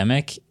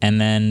pandemic,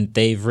 and then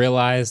they've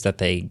realized that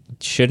they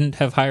shouldn't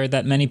have hired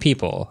that many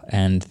people,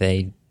 and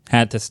they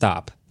had to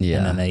stop. Yeah,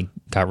 and then they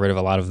got rid of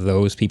a lot of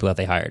those people that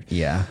they hired.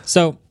 Yeah.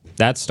 So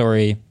that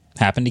story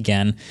happened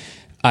again.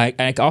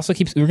 I also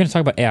we're going to talk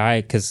about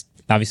AI because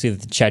obviously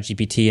the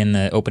ChatGPT and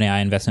the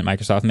OpenAI investment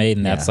Microsoft made,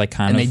 and that's like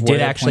kind of and they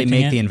did actually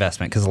make the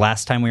investment because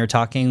last time we were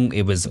talking,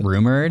 it was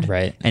rumored,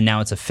 right? And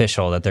now it's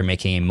official that they're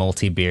making a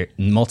multi-year,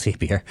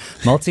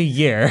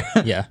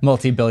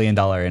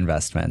 multi-billion-dollar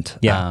investment.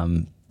 Yeah.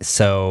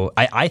 So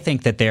I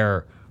think that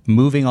they're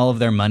moving all of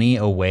their money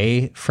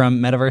away from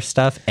metaverse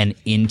stuff and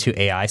into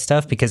AI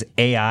stuff because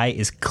AI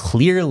is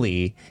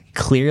clearly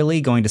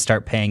going to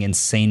start paying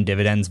insane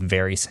dividends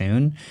very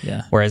soon.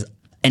 Yeah. Whereas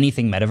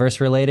anything metaverse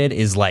related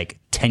is like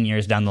 10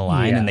 years down the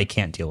line and they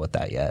can't deal with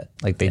that yet.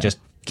 Like they just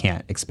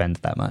can't expend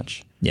that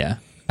much. Yeah.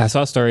 I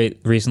saw a story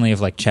recently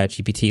of like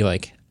ChatGPT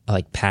like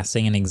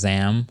passing an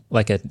exam.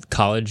 Like a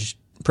college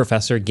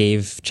professor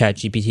gave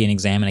ChatGPT an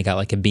exam and it got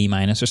like a B-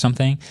 or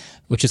something,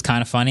 which is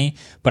kind of funny.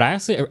 But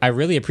I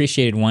really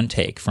appreciated one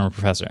take from a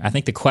professor. I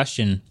think the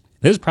question,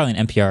 this is probably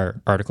an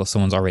NPR article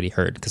someone's already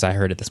heard because I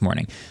heard it this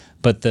morning.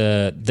 But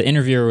the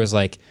interviewer was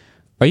like,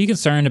 are you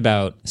concerned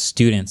about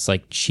students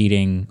like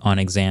cheating on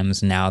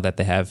exams now that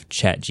they have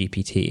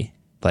ChatGPT?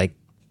 Like,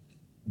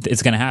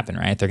 it's going to happen,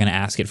 right? They're going to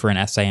ask it for an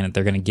essay and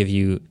they're going to give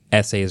you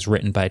essays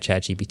written by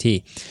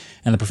ChatGPT.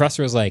 And the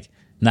professor was like,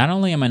 not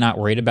only am I not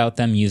worried about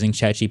them using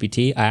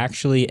ChatGPT, I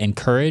actually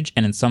encourage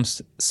and in some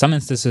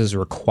instances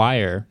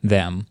require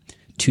them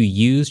to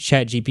use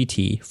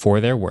ChatGPT for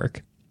their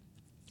work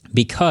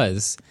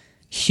because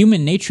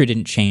human nature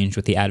didn't change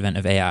with the advent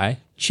of AI.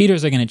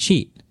 Cheaters are going to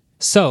cheat.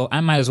 So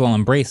I might as well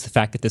embrace the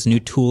fact that this new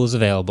tool is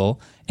available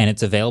and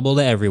it's available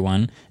to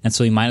everyone. And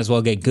so we might as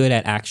well get good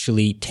at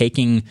actually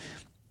taking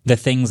the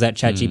things that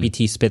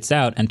ChatGPT spits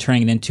out and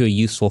turning it into a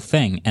useful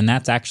thing. And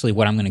that's actually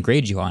what I'm going to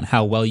grade you on,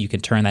 how well you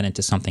can turn that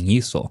into something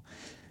useful.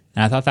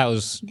 And I thought that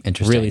was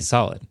really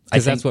solid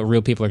because that's what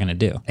real people are going to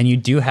do. And you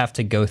do have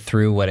to go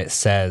through what it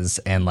says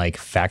and like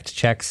fact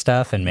check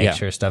stuff and make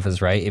sure stuff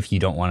is right if you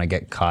don't want to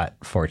get caught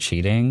for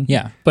cheating.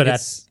 Yeah. But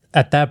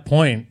at that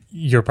point,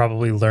 you're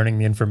probably learning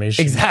the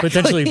information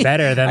potentially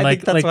better than I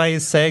think that's why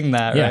he's saying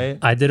that, right?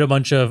 I did a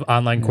bunch of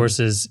online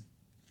courses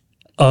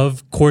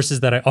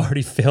that I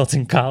already failed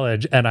in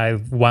college, and I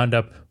wound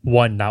up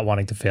not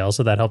wanting to fail,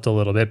 so that helped a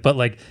little bit. But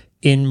like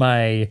in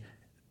my,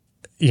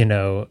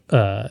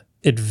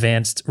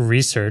 advanced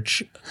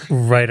research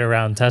right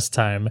around test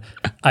time,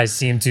 I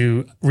seem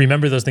to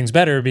remember those things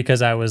better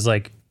because I was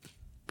like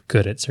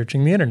good at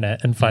searching the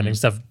internet and finding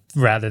stuff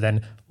rather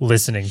than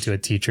listening to a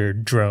teacher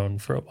drone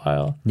for a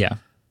while. Yeah.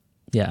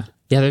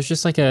 There's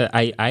just like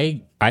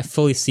I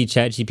fully see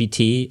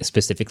ChatGPT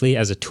specifically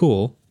as a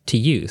tool to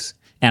use.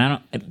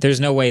 And there's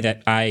no way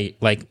that I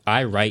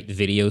write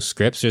video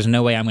scripts. There's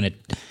no way I'm going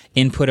to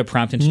input a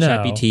prompt into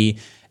ChatGPT,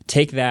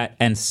 take that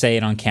and say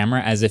it on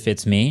camera as if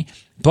it's me.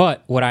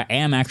 But what I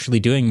am actually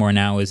doing more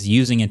now is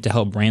using it to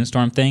help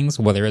brainstorm things,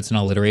 whether it's an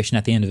alliteration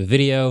at the end of a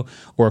video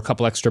or a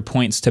couple extra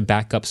points to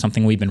back up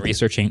something we've been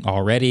researching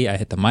already. I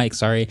hit the mic,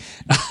 sorry.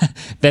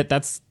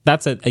 That's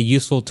a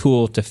useful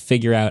tool to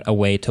figure out a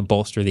way to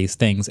bolster these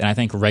things. And I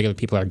think regular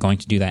people are going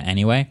to do that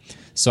anyway.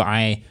 So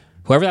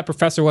whoever that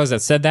professor was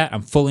that said that,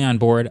 I'm fully on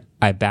board.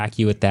 I back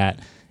you with that.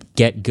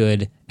 Get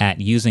good at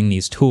using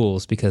these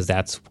tools because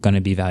that's going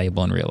to be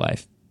valuable in real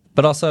life.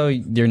 But also,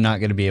 you're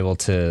not going to be able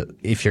to,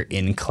 if you're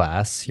in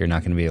class, you're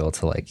not going to be able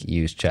to like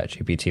use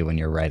ChatGPT when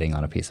you're writing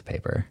on a piece of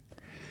paper.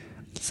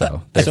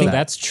 So I think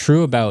that's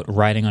true about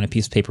writing on a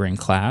piece of paper in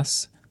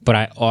class, but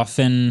I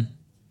often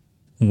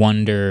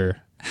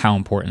wonder how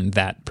important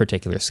that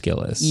particular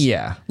skill is.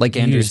 Yeah, like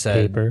Andrew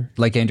said,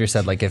 like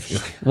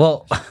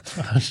well,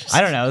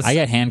 I don't know. I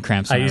get hand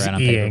cramps when I write on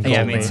paper.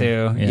 Yeah, me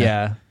too.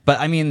 Yeah. But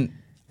I mean,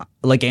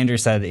 like Andrew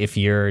said, if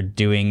you're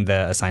doing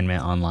the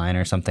assignment online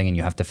or something and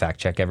you have to fact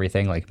check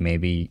everything, like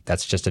maybe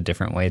that's just a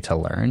different way to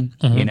learn,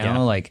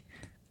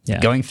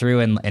 going through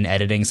and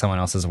editing someone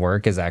else's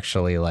work is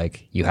actually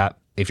like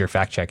if you're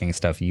fact checking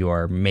stuff, you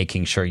are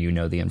making sure you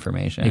know the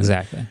information.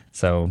 Exactly.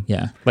 So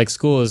yeah, like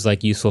school is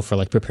like useful for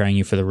like preparing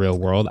you for the real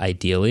world,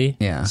 ideally.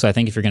 Yeah. So I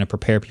think if you're going to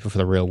prepare people for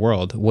the real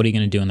world, what are you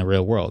going to do in the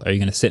real world? Are you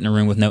going to sit in a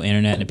room with no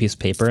internet and a piece of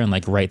paper and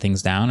like write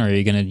things down, or are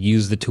you going to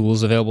use the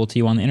tools available to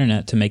you on the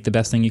internet to make the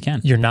best thing you can?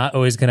 You're not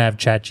always going to have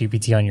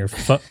ChatGPT on your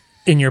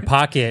in your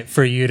pocket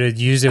for you to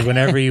use it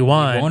whenever you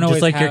want,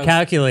 just like your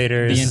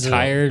calculators. The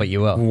entire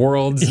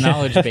world's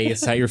knowledge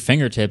base at your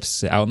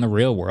fingertips out in the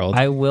real world.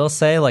 I will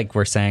say, like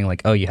we're saying,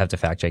 like, oh, you have to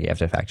fact check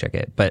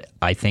it. But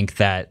I think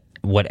that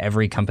what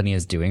every company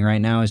is doing right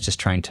now is just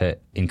trying to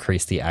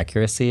increase the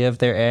accuracy of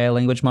their AI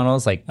language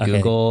models. Like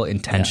Google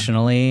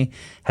intentionally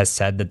has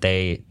said that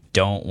they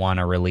don't want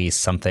to release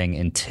something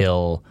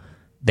until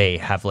they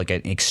have like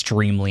an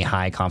extremely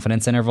high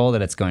confidence interval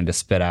that it's going to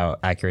spit out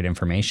accurate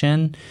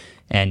information.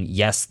 And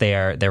yes,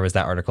 there was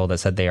that article that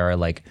said they are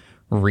like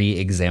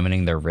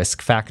re-examining the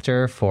risk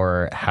factor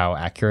for how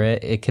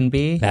accurate it can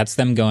be. That's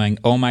them going,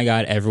 oh my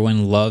God,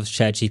 everyone loves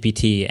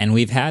ChatGPT. And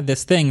we've had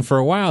this thing for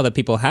a while that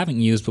people haven't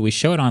used, but we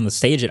show it on the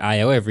stage at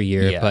I.O. every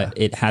year, but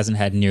it hasn't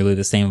had nearly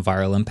the same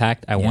viral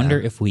impact. I wonder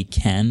if we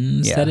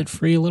can set it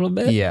free a little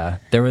bit. Yeah.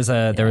 There was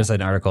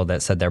an article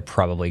that said they're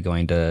probably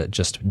going to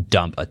just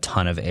dump a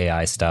ton of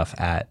AI stuff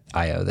at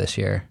I.O. this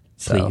year.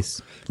 So,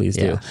 please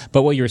do.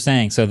 But what you were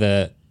saying,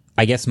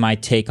 I guess my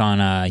take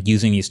on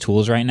using these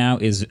tools right now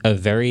is a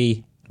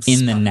very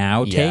in the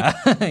now take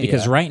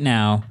because right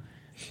now,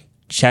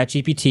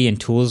 ChatGPT and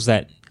tools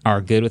that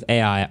are good with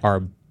AI are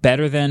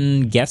better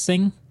than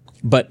guessing,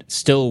 but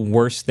still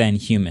worse than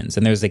humans.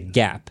 And there's a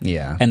gap.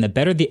 Yeah. And the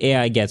better the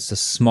AI gets, the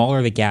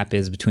smaller the gap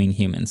is between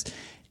humans.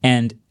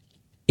 And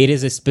it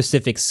is a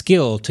specific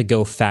skill to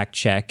go fact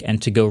check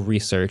and to go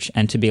research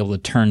and to be able to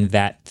turn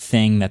that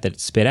thing that it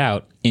spit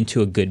out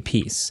into a good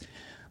piece.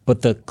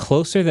 But the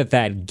closer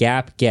that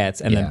gap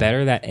gets and the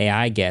better that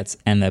AI gets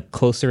and the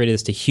closer it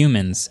is to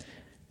humans,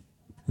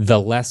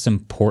 the less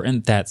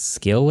important that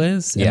skill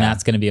is. And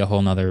that's going to be a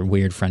whole nother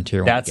weird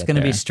frontier. That's going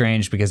to be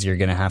strange because you're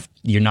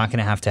not going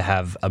to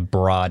have a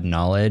broad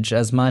knowledge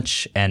as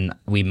much. And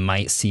we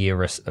might see a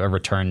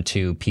return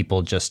to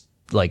people just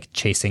like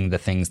chasing the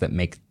things that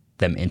make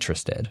them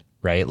interested,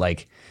 right?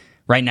 Like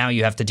right now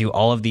you have to do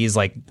all of these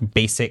like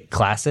basic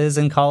classes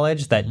in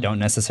college that don't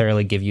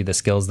necessarily give you the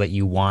skills that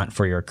you want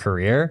for your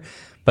career,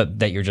 but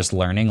that you're just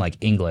learning, like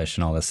English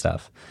and all this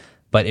stuff.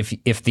 But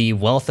if the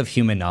wealth of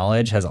human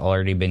knowledge has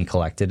already been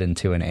collected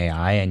into an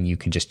AI and you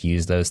can just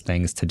use those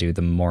things to do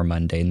the more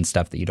mundane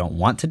stuff that you don't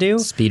want to do.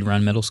 Speed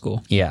run middle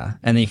school. Yeah.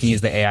 And then you can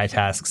use the AI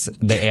tasks,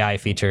 the AI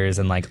features,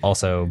 and like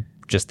also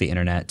just the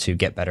internet to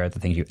get better at the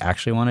things you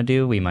actually want to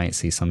do, we might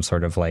see some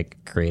sort of like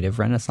creative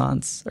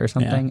renaissance or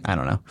something. I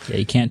don't know. Yeah,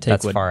 you can't take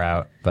That's far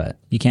out, but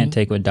you can't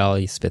take what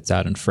DALL-E spits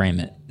out and frame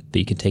it, but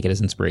you can take it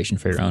as inspiration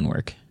for your own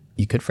work.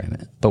 you could frame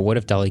it. But what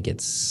if DALL-E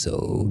gets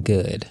so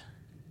good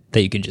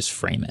that you can just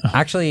frame it?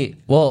 Actually,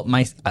 well,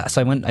 I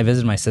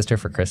visited my sister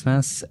for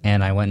Christmas,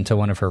 and I went into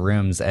one of her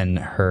rooms, and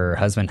her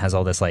husband has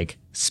all this like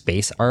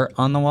space art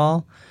on the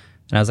wall.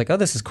 And I was like, oh,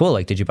 this is cool.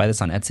 Like, did you buy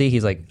this on Etsy?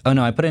 He's like, oh,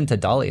 no, I put it into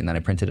DALL-E and then I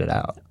printed it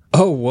out.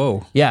 Oh,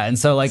 whoa. Yeah. And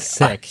so, like,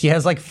 sick. He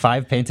has like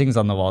 5 paintings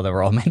on the wall that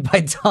were all made by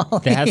DALL-E.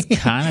 That's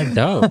kind of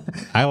dope.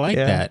 I like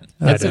that.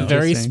 That's a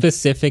very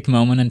specific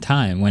moment in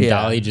time when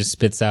DALL-E just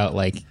spits out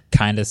like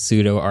kind of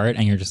pseudo art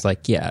and you're just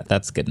like, yeah,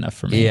 that's good enough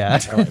for me. Yeah.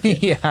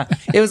 Yeah.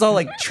 It was all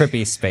like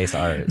trippy space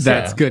art.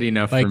 That's good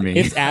enough like, for me.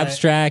 It's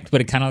abstract, but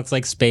it kind of looks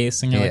like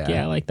space. And you're like,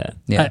 yeah, I like that.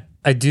 Yeah.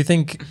 I do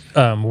think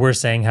we're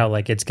saying how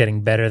like it's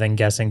getting better than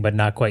guessing, but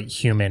not quite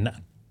human.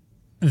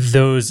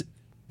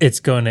 It's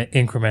going to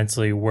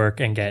incrementally work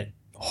and get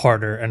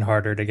harder and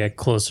harder to get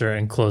closer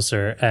and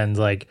closer. And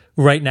like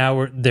right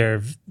now,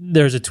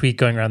 there's a tweet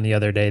going around the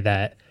other day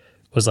that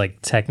was like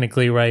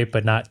technically right,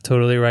 but not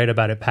totally right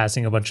about it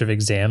passing a bunch of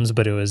exams,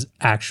 but it was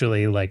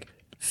actually like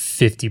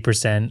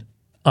 50%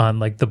 on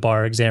like the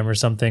bar exam or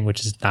something,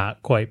 which is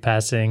not quite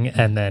passing.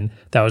 And then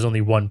that was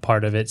only one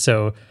part of it.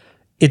 So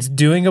it's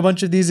doing a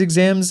bunch of these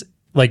exams,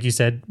 like you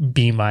said,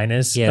 B-. Yeah,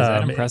 is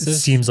that impressive? It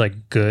seems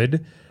like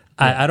good.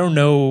 I don't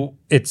know.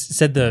 It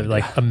said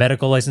a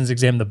medical license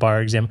exam, the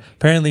bar exam.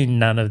 Apparently,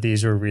 none of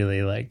these were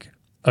really like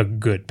a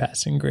good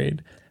passing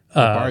grade. The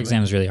bar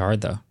exam is really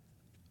hard, though.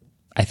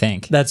 I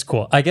think that's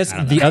cool. I guess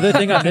the other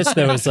thing I missed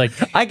though is like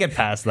I could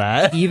pass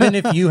that. Even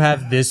if you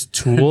have this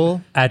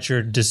tool at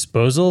your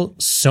disposal,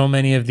 so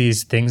many of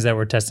these things that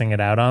we're testing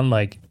it out on,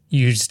 like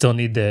you still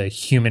need the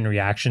human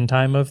reaction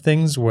time of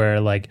things,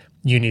 where like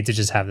you need to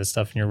just have this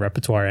stuff in your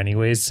repertoire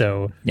anyways.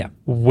 So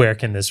where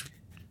can this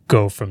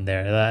go from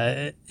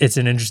there? It's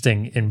an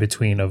interesting in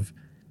between of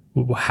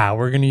how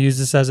we're going to use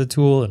this as a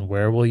tool and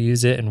where we'll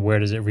use it and where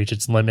does it reach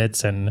its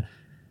limits, and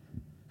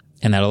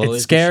that'll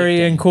it's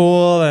scary and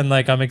cool, and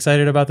like I'm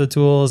excited about the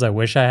tools. I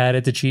wish I had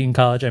it to cheat in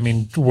college. I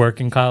mean, work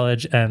in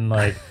college, and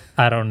like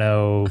I don't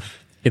know.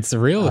 It's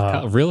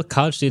real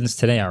college students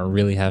today are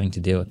really having to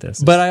deal with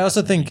this. But I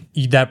also think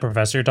that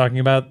professor you're talking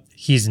about,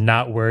 he's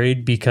not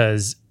worried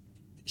because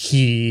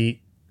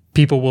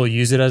people will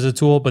use it as a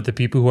tool, but the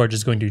people who are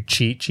just going to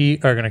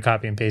cheat are going to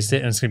copy and paste it,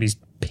 and it's going to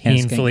be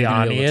painfully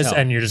obvious,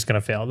 and you're just going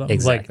to fail them.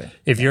 Exactly. Like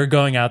if you're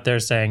going out there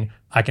saying,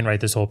 I can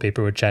write this whole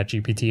paper with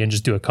ChatGPT and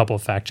just do a couple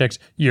of fact checks,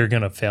 you're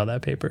going to fail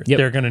that paper.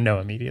 They're going to know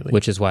immediately.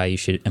 Which is why you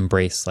should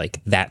embrace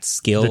like that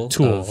skill, the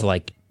tool of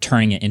like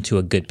turning it into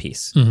a good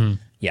piece.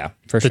 Mm-hmm. Yeah,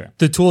 for sure.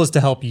 The tool is to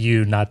help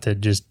you, not to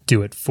just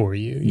do it for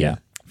you. Yeah,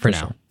 for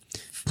now.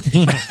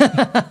 Sure.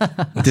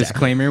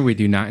 Disclaimer: we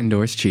do not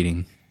endorse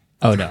cheating.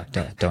 Oh no,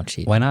 don't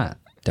cheat. Why not?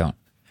 Don't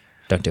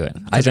do it.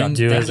 I don't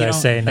do as I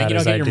say, not you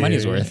as don't I get your do.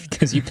 money's worth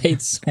because you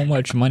paid so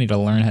much money to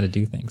learn how to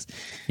do things.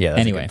 Yeah,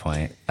 that's a good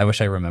point. I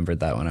wish I remembered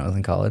that when I was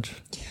in college.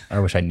 Or I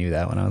wish I knew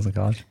that when I was in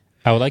college.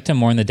 I would like to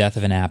mourn the death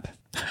of an app.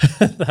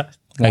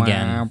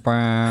 Again. Is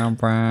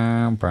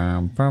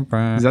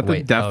that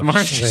the death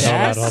march? Wait,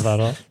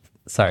 hold on.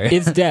 Sorry.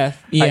 It's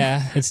death.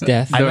 Yeah, it's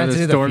death. I meant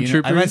to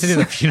do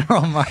the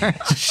funeral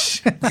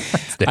march.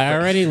 I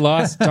already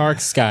lost Dark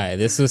Sky.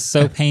 This was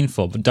so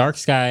painful. But Dark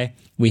Sky,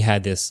 we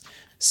had this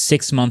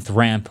 6-month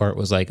ramp where it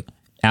was like,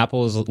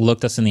 Apple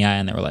looked us in the eye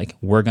and they were like,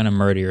 we're going to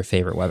murder your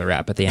favorite weather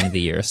app at the end of the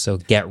year. So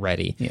get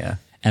ready. Yeah.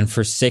 And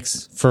for 5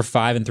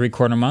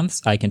 3/4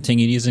 months, I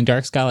continued using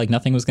Dark Sky like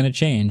nothing was going to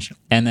change.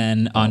 And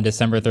then on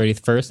December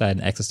 31st, I had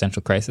an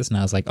existential crisis and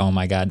I was like, oh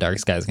my God, Dark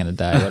Sky is going to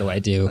die. What do I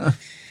do?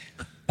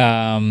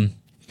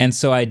 And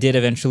so I did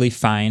eventually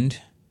find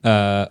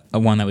a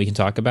one that we can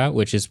talk about,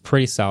 which is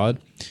pretty solid.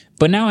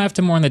 But now I have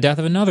to mourn the death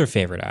of another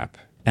favorite app,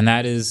 and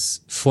that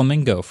is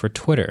Flamingo for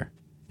Twitter.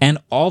 And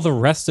all the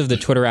rest of the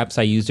Twitter apps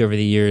I used over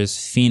the years,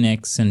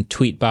 Phoenix and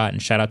Tweetbot,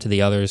 and shout out to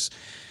the others,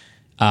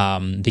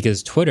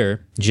 because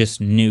Twitter just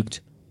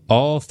nuked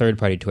all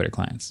third-party Twitter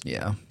clients.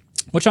 Yeah.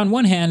 Which on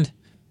one hand,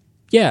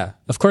 yeah,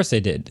 of course they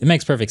did. It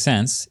makes perfect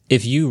sense.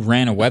 If you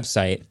ran a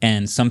website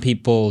and some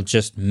people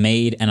just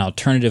made an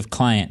alternative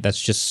client that's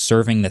just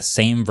serving the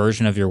same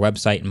version of your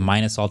website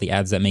minus all the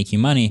ads that make you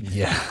money,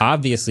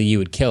 obviously you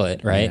would kill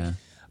it, right? Yeah.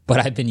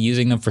 But I've been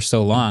using them for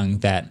so long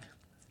that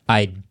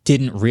I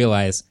didn't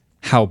realize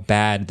how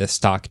bad the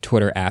stock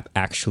Twitter app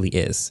actually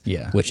is.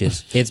 Yeah. Which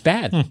is, it's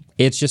bad.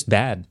 It's just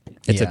bad.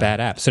 It's a bad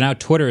app. So now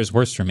Twitter is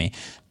worse for me.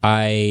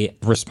 I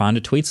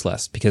respond to tweets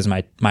less because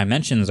my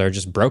mentions are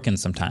just broken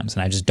sometimes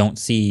and I just don't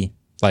see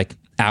like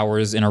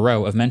hours in a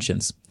row of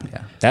mentions.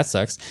 Yeah. That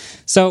sucks.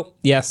 So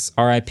yes,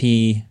 RIP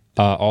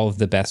all of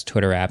the best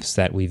Twitter apps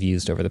that we've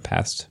used over the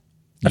past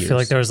years. I feel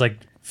like there was like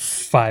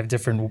 5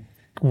 different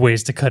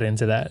ways to cut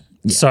into that.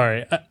 Yeah.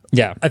 Sorry.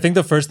 I think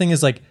the first thing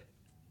is like,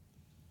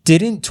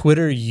 didn't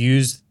Twitter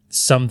use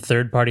some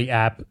third-party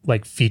app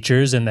like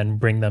features and then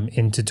bring them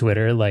into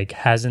Twitter? Like,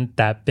 hasn't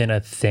that been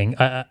a thing?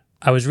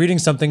 I was reading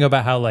something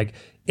about how like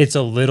it's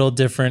a little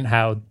different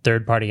how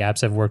third-party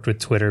apps have worked with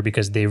Twitter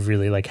because they've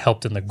really like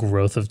helped in the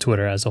growth of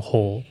Twitter as a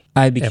whole.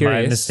 I'd be Am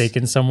curious. I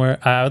mistaken somewhere?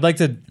 I would like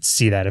to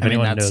see that if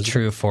anyone that's knows.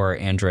 true for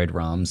Android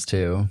ROMs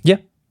too. Yeah.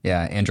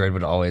 Yeah, Android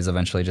would always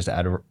eventually just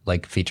add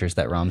like features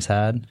that ROMs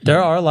had.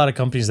 There are a lot of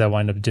companies that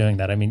wind up doing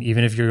that. I mean,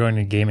 even if you're going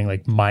to gaming,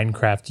 like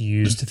Minecraft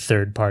used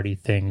third-party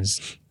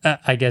things.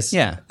 I guess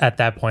at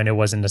that point it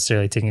wasn't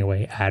necessarily taking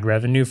away ad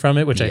revenue from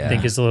it, which I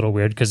think is a little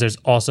weird because there's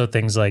also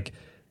things like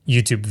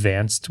YouTube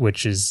Vanced,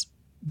 which is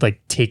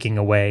like taking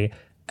away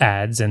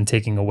ads and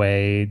taking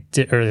away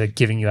or like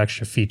giving you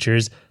extra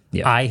features.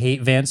 Yeah. I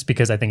hate Vanced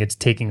because I think it's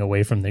taking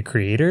away from the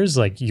creators.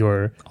 Like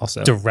you're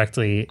also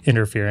directly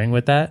interfering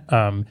with that.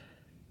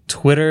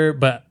 Twitter,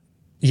 but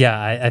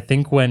yeah, I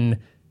think when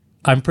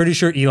I'm pretty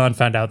sure Elon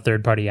found out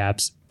third-party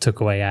apps took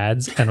away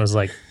ads and was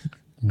like,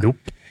 nope,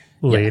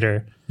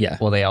 later. Yeah.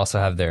 Well, they also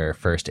have their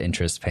first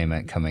interest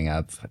payment coming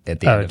up at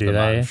the end of the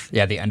month.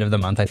 Yeah, the end of the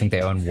month. I think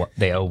they owe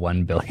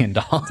 $1 billion.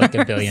 Like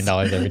 $1 billion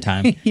every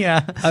time.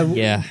 Yeah.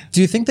 Yeah.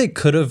 Do you think they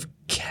could have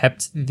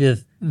kept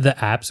the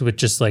apps with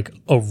just like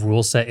a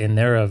rule set in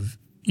there of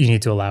you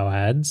need to allow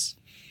ads?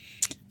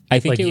 I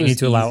think like it you was need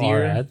to allow easier.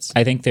 our ads.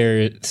 I think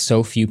there are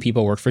so few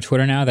people work for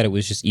Twitter now that it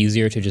was just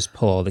easier to just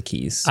pull all the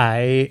keys.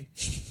 My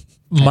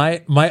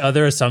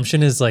other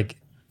assumption is like,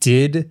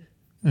 did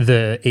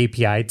the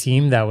API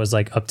team that was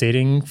like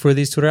updating for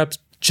these Twitter apps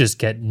just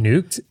get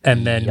nuked?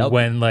 And then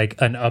when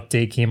like an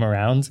update came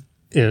around,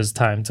 it was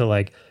time to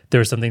like, there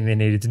was something they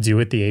needed to do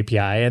with the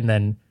API. And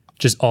then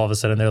just all of a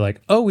sudden they're like,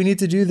 oh, we need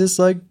to do this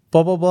like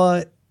blah, blah,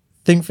 blah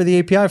thing for the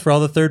API for all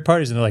the third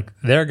parties. And they're like,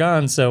 they're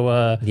gone.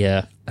 So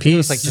yeah. I think it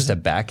was like just a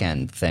back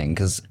end thing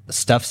because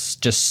stuff's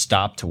just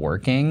stopped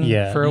working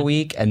for a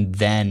week, and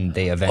then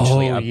they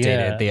eventually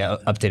updated. They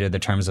updated the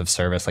terms of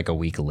service like a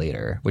week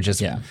later, which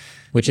is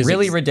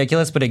really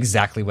ridiculous, but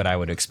exactly what I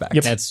would expect.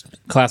 Yep. That's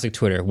classic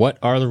Twitter. What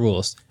are the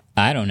rules?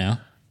 I don't know.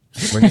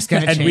 We're just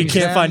gonna and we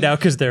can't them. find out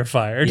because they're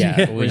fired.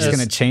 Yeah, we're just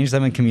gonna change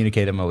them and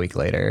communicate them a week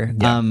later.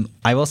 Yeah.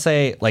 I will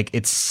say, like,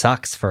 it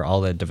sucks for all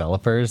the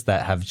developers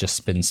that have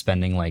just been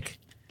spending like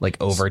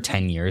over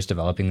 10 years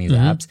developing these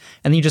apps,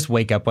 and then you just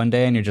wake up one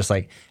day and you're just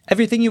like,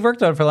 everything you've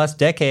worked on for the last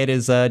decade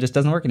is just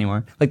doesn't work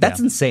anymore. Like, that's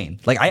insane.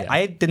 Like,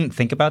 I didn't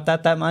think about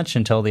that much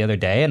until the other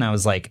day, and I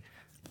was like,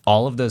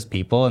 all of those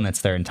people, and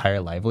that's their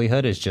entire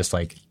livelihood, is just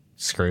like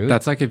screwed.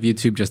 That's like if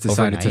YouTube just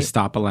decided to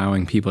stop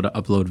allowing people to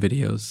upload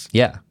videos.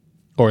 Yeah.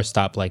 Or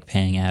stop like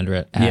paying ad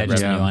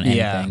revenue on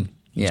anything.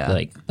 Yeah.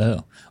 Like,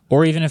 oh.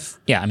 Or even if,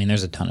 I mean,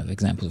 there's a ton of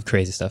examples of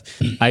crazy stuff.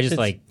 I just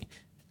like,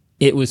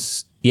 it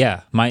was,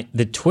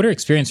 the Twitter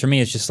experience for me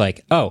is just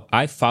like, oh,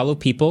 I follow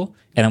people.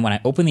 And then when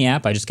I open the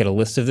app, I just get a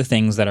list of the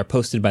things that are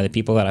posted by the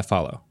people that I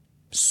follow.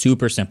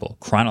 Super simple.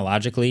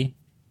 Chronologically,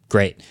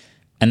 great.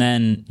 And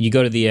then you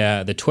go to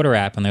the Twitter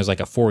app, and there's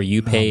like a For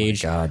You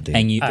page. Oh my God, dude.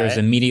 And there's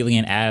immediately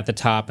an ad at the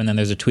top, and then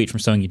there's a tweet from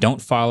someone you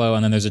don't follow,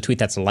 and then there's a tweet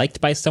that's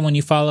liked by someone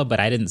you follow, but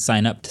I didn't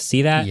sign up to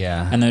see that.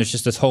 Yeah. And there's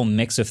just this whole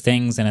mix of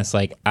things, and it's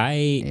like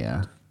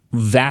I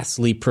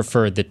vastly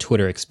preferred the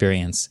Twitter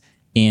experience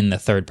in the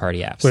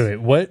third-party apps. Wait,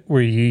 what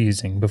were you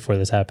using before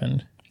this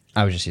happened?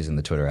 I was just using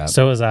the Twitter app.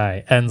 So was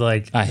I. And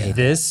like I hate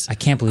this, I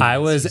can't believe I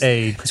was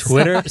a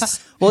Twitter.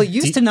 Well, it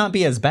used to not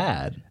be as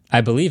bad. I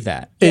believe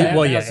that. It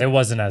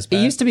wasn't as bad.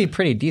 It used to be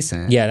pretty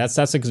decent. Yeah,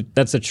 that's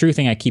a true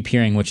thing I keep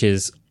hearing, which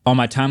is on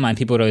my timeline,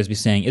 people would always be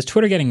saying, is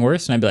Twitter getting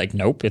worse? And I'd be like,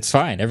 nope, it's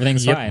fine.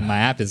 Everything's fine. My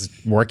app is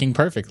working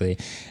perfectly.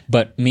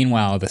 But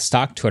meanwhile, the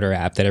stock Twitter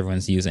app that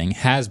everyone's using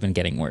has been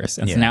getting worse.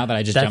 And so now that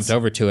I just jumped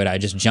over to it, I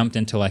just jumped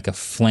into like a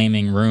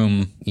flaming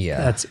room.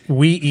 Yeah.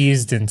 We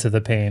eased into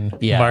the pain.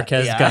 Yeah.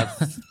 Marquez got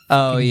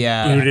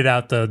booted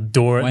out the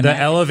door,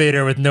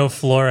 elevator with no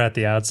floor at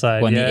the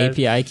outside. When the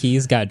API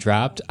keys got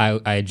dropped,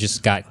 I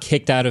just got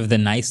kicked out of the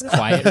nice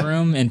quiet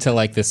room into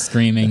like the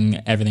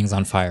screaming, everything's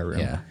on fire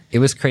room. Yeah. It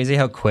was crazy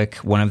how quick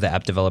one of the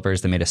app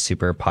developers that made a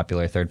super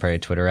popular third-party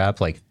Twitter app,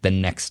 like the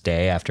next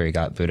day after he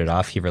got booted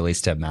off, he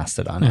released a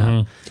Mastodon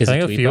app. I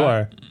think a few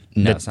are.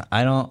 No, it's not,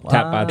 I don't.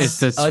 Tapbots. It's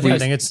the I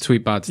think it's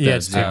Tweetbots. Yeah,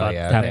 it's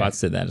Tweetbot.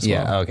 Tapbots did that as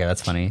well. Yeah, okay,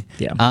 that's funny.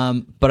 Yeah.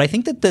 But I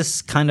think that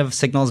this kind of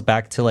signals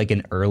back to like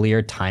an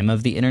earlier time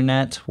of the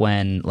internet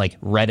when like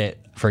Reddit,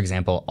 for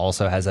example,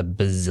 also has a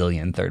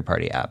bazillion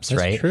third-party apps,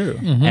 right? True.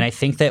 And I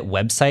think that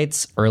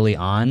websites early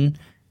on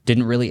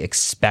didn't really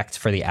expect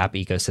for the app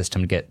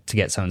ecosystem to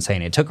get so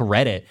insane. It took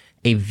Reddit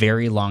a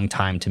very long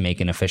time to make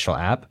an official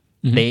app.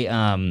 They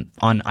on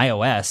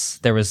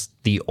iOS, there was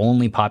the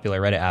only popular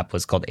Reddit app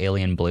was called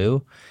Alien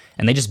Blue,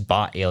 and they just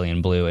bought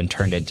Alien Blue and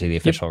turned it into the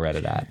official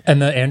Reddit app.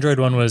 And the Android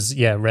one was,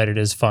 Reddit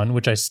is fun,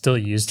 which I still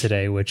use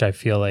today, which I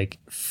feel like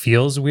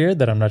feels weird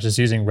that I'm not just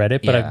using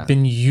Reddit, but I've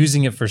been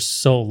using it for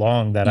so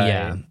on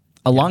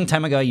A long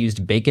time ago, I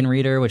used Bacon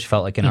Reader, which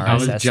felt like an RSS I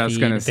was just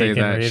going to say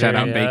Bacon that. Reader, Shout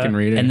out Bacon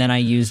Reader. And then I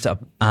used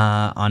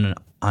on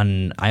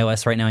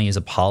iOS right now, I use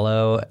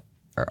Apollo.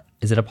 Or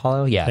is it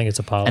Apollo? Yeah. I think it's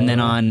Apollo. And then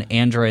on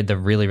Android, the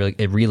really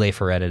Relay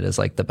for Reddit is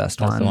like the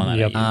best one. That's the one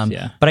that I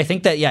use, But I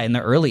think that, in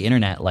the early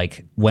internet,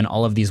 like when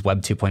all of these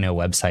Web 2.0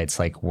 websites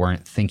like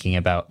weren't thinking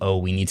about,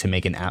 we need to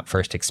make an app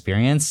first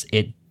experience,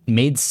 it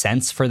made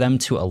sense for them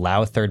to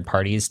allow third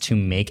parties to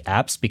make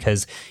apps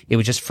because it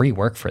was just free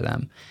work for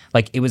them.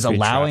 Like it was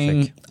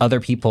allowing other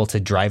people to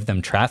drive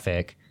them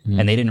traffic.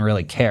 And they didn't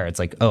really care. It's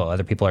like, oh,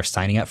 other people are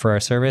signing up for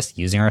our service,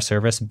 using our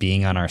service,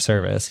 being on our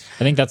service.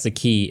 I think that's the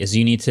key is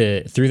you need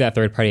to, through that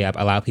third-party app,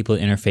 allow people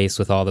to interface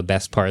with all the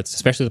best parts,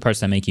 especially the parts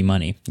that make you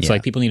money. Yeah. So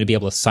like people need to be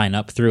able to sign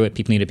up through it.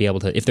 People need to be able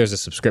to, if there's a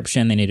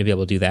subscription, they need to be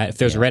able to do that. If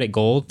there's Reddit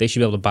Gold, they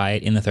should be able to buy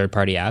it in the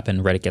third-party app and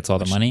Reddit gets all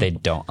the money. They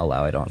don't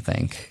allow, I don't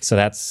think. So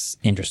that's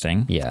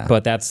interesting. Yeah.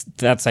 But that's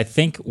I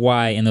think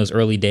why in those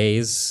early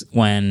days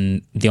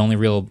when the only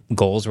real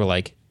goals were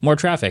like more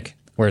traffic,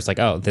 where it's like,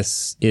 oh,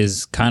 this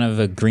is kind of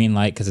a green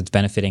light because it's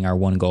benefiting our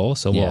one goal,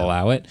 so we'll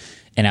allow it.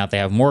 And now if they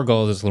have more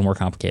goals, it's a little more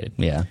complicated.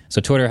 Yeah. So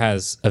Twitter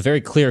has a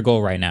very clear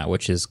goal right now,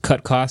 which is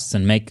cut costs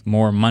and make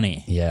more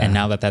money. Yeah. And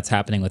now that that's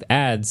happening with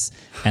ads,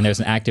 and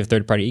there's an active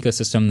third-party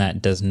ecosystem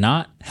that does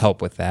not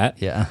help with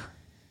that, yeah,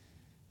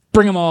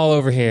 bring them all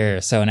over here.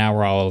 So now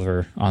we're all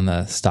over on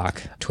the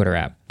stock Twitter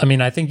app. I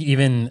mean, I think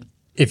even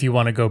if you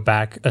want to go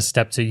back a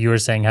step to you were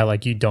saying how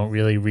like you don't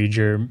really read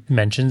your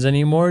mentions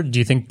anymore. Do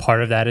you think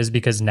part of that is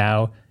because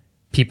now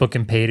people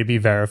can pay to be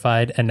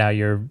verified and now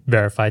your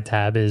verified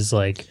tab is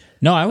like...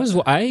 No,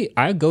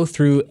 I go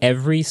through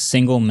every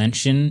single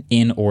mention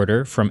in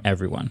order from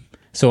everyone.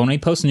 So when we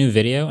post a new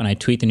video and I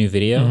tweet the new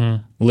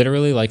video,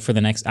 literally like for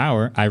the next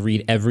hour, I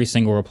read every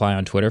single reply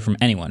on Twitter from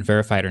anyone,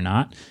 verified or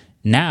not.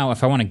 Now,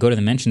 if I want to go to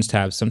the mentions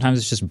tab, sometimes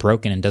it's just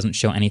broken and doesn't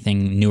show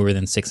anything newer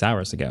than 6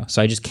 hours ago. So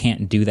I just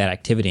can't do that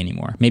activity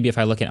anymore. Maybe if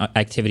I look at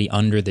activity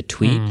under the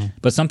tweet,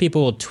 but some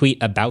people will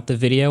tweet about the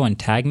video and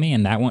tag me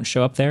and that won't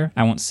show up there.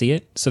 I won't see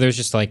it. So there's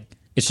just like,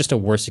 it's just a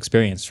worse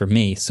experience for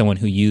me, someone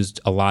who used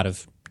a lot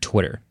of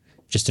Twitter,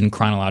 just in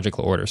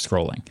chronological order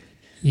scrolling.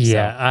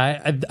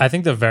 Yeah, so. I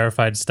think the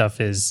verified stuff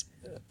is,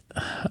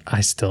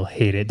 I still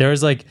hate it.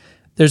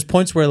 There's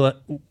points where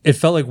it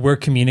felt like we're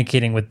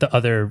communicating with the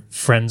other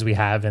friends we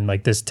have in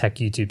like this tech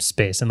YouTube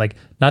space. And like,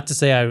 not to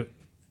say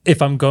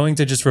if I'm going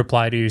to just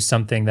reply to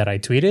something that I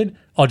tweeted,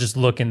 I'll just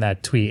look in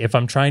that tweet. If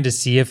I'm trying to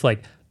see if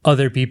like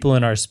other people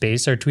in our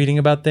space are tweeting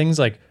about things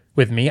like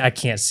with me, I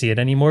can't see it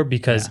anymore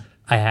because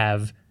I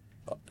have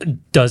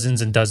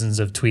dozens and dozens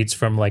of tweets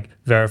from like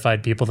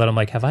verified people that I'm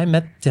like,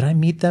 did I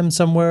meet them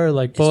somewhere?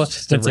 Like,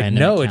 it's like,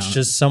 no, account. It's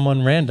just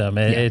someone random.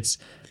 It's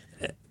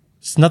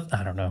not,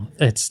 I don't know.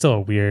 It's still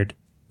a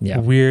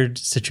weird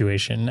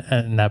situation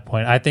at that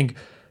point. I think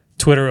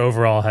Twitter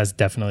overall has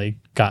definitely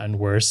gotten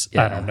worse.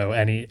 I don't know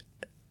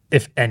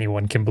if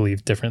anyone can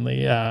believe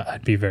differently.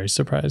 I'd be very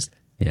surprised.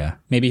 Yeah.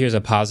 Maybe here's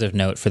a positive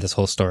note for this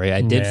whole story.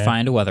 I did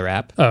find a weather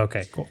app. Oh,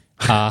 okay, cool.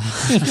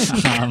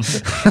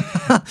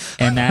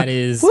 And that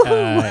is,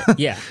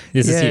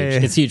 this is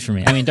huge. It's huge for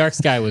me. I mean, dark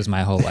sky was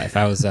my whole life.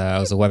 I was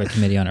a weather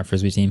committee on our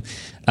Frisbee team.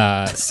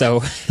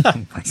 So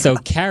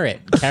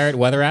Carrot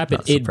weather app,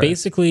 it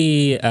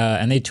basically,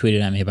 and they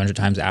tweeted at me a bunch of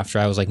times after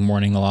I was like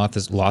mourning the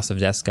loss of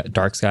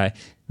dark sky.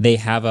 They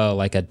have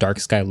a dark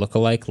sky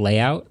lookalike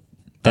layout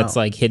that's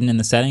like hidden in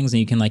the settings and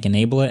you can like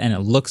enable it and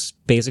it looks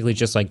basically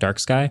just like dark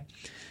sky.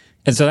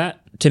 And so that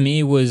to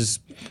me was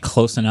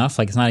close enough.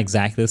 Like it's not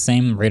exactly the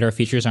same. Radar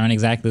features aren't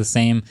exactly the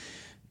same,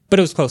 but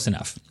it was close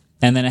enough.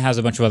 And then it has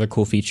a bunch of other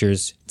cool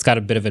features. It's got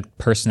a bit of a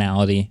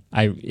personality.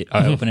 I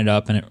open it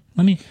up and I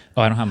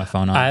don't have my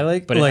phone on.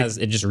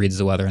 It just reads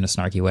the weather in a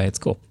snarky way. It's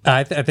cool.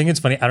 I think it's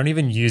funny. I don't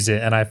even use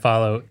it, and I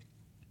follow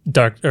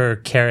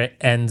Carrot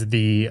and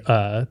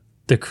the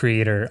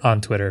creator on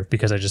Twitter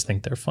because I just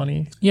think they're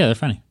funny. Yeah, they're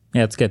funny.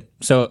 Yeah, it's good.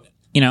 So,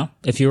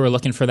 if you were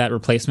looking for that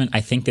replacement,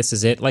 I think this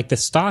is it. Like the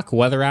stock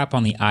weather app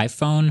on the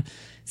iPhone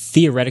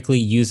theoretically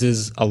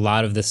uses a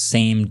lot of the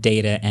same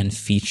data and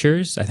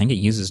features. I think it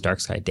uses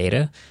dark sky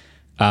data,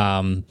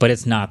 but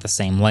it's not the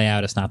same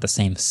layout. It's not the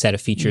same set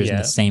of features in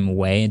the same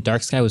way. And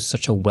dark sky was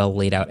such a well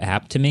laid out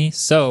app to me.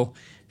 So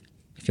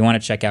if you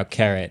want to check out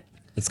Carrot,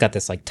 it's got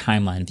this like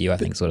timeline view, I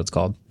think is what it's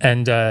called.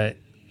 And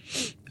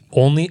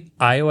only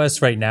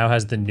iOS right now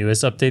has the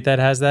newest update that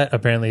has that.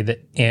 Apparently the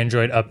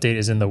Android update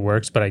is in the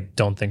works, but I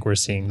don't think we're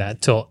seeing that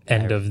till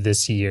end of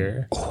this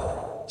year.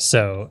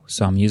 So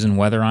I'm using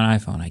weather on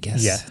iPhone, I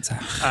guess. Yeah.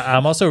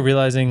 I'm also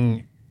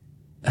realizing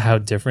how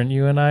different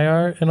you and I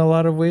are in a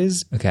lot of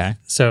ways. Okay.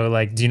 So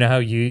like, do you know how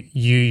you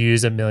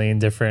use a million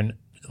different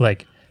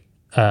like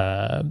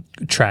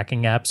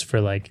tracking apps for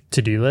like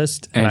to-do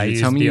list? And I use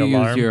the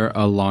alarm. Use your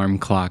alarm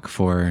clock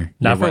for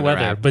not for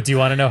weather app. But do you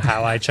want to know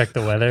how I check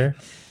the weather?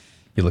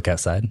 You look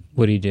outside.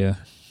 What do you do?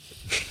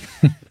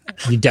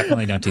 You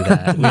definitely don't do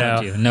that.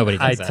 No, nobody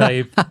does that.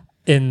 I type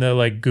in the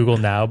like Google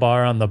Now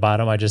bar on the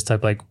bottom. I just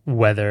type like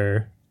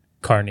weather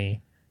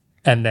Carney,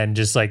 and then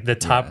just like the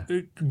top.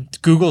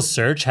 Google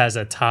search has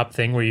a top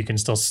thing where you can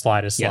still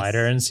slide a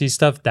slider and see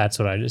stuff. That's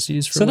what I just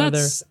use for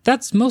weather.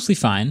 That's mostly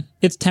fine.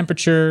 It's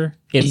temperature.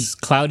 It's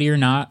cloudy or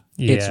not.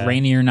 It's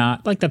rainy or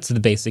not. Like that's the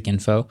basic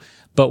info.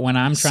 But when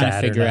I'm trying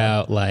to figure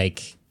out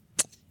like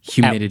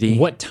humidity.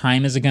 What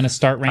time is it going to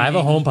start raining? I have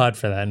a HomePod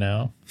for that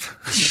now.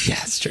 Yeah,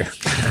 it's true.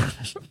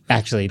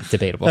 Actually,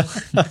 debatable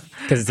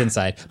because it's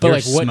inside. But You're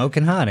like, what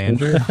smoking hot,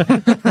 Andrew.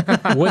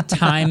 what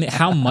time?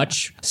 How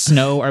much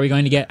snow are we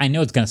going to get? I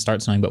know it's going to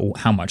start snowing, but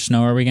how much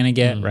snow are we going to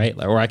get? Right?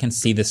 Or I can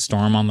see this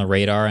storm on the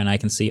radar, and I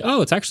can see,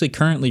 oh, it's actually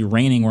currently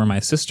raining where my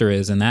sister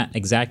is, and that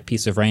exact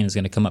piece of rain is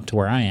going to come up to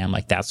where I am,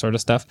 like that sort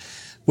of stuff.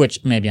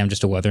 Which maybe I'm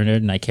just a weather nerd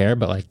and I care,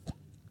 but like,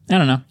 I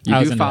don't know.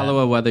 You do follow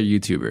a weather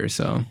YouTuber,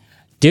 so.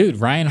 Dude,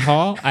 Ryan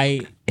Hall,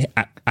 I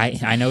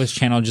know his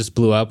channel just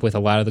blew up with a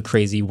lot of the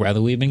crazy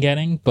weather we've been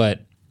getting,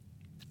 but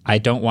I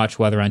don't watch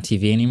weather on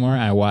TV anymore.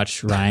 I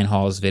watch Ryan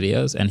Hall's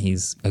videos, and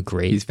he's a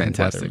great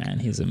weatherman.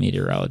 He's a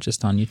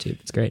meteorologist on YouTube.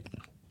 It's great.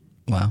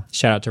 Wow.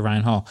 Shout out to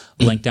Ryan Hall.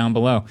 Link down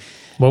below.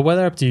 What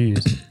weather app do you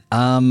use?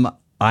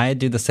 I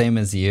do the same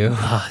as you.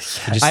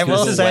 I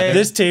will say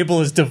this table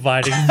is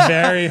dividing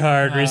very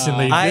hard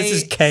recently. This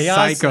is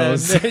chaos.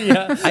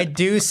 Psychos. I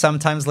do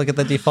sometimes look at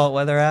the default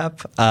weather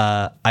app.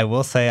 I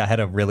will say I had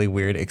a really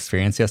weird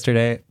experience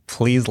yesterday.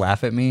 Please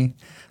laugh at me.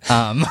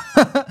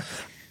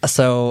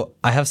 So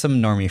I have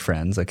some normie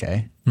friends,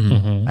 okay?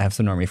 Mm-hmm. I have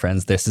some normie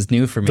friends. This is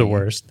new for me. The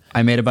worst.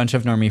 I made a bunch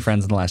of normie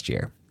friends in the last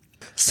year.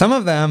 Some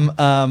of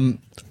them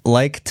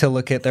like to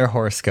look at their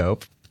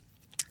horoscope.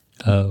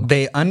 Oh.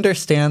 They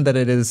understand that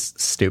it is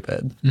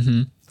stupid.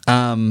 Mm-hmm.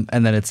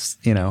 And that it's,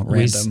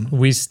 random.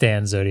 We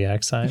stand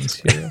zodiac signs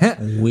here.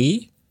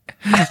 We?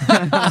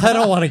 I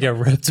don't want to get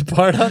ripped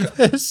apart on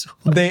this.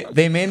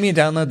 They made me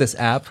download this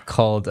app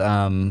called,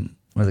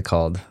 what is it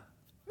called?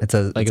 It's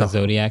a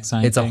zodiac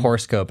sign. It's a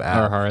horoscope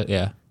app.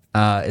 Yeah.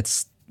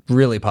 It's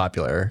really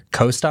popular.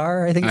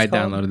 Polestar, I think it's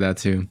called. Downloaded that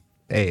too.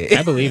 Hey.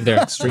 I believe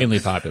they're extremely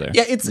popular.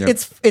 Yeah,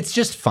 it's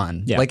just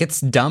fun. Yeah. Like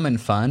it's dumb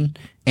and fun,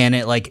 and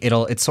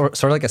it's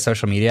sort of like a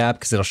social media app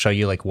because it'll show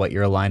you like what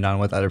you're aligned on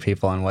with other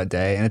people on what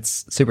day, and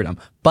it's super dumb.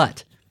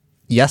 But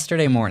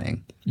yesterday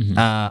morning,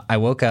 I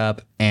woke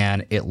up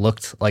and it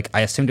looked like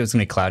I assumed it was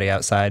gonna be cloudy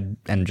outside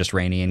and just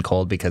rainy and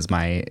cold because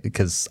my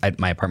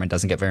apartment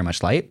doesn't get very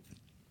much light.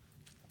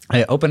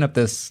 I opened up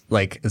this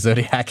like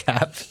Zodiac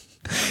app,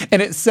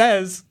 and it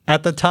says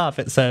at the top,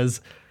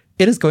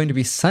 it is going to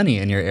be sunny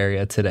in your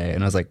area today.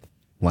 And I was like,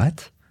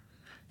 what?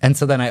 And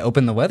so then I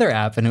opened the weather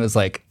app and it was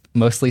like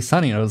mostly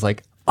sunny. And I was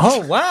like,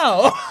 oh,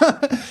 wow.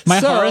 My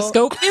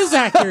horoscope is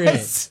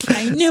accurate.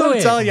 I knew it.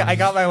 I'm telling you, I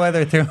got my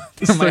weather through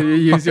So you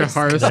use your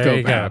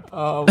horoscope go. app.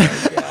 Oh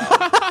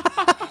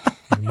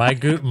my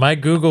God. My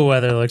Google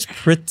weather looks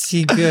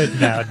pretty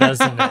good now,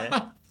 doesn't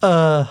it?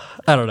 I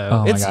don't know.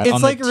 Oh my God. It's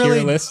on like the really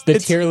tier list. The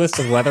tier list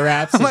of weather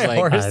apps is My like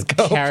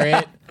horoscope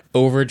Carrot,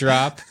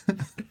 Overdrop,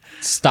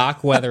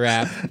 stock weather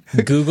app,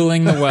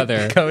 Googling the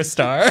weather,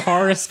 CoStar,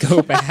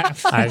 horoscope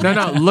app.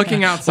 No,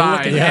 looking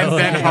outside and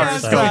then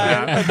horoscope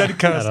app. and then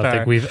CoStar. I don't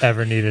think we've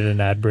ever needed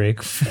an ad break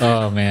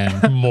Oh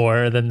man.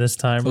 more than this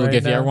time. Look, right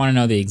if you now. ever want to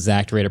know the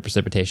exact rate of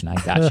precipitation, I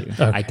got you.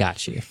 Okay. I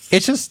got you.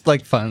 It's just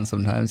like fun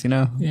sometimes,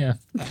 Yeah.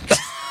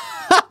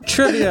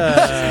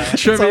 Trivia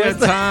Trivia It's always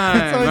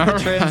time. the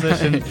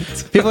transition.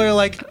 People are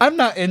like, I'm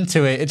not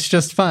into it. It's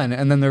just fun.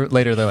 And then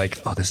later they're like,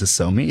 oh, this is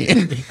so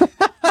mean.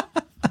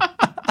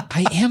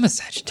 I am a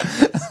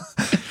Sagittarius.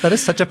 That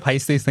is such a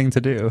Pisces thing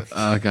to do.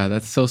 Oh god,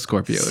 that's so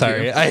Scorpio.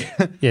 Sorry.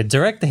 Yeah,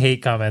 direct the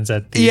hate comments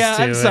at these two.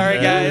 I'm sorry,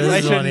 guys.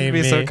 I shouldn't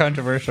be so me.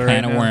 controversial. Can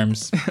right of now.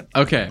 worms.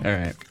 Okay. All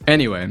right.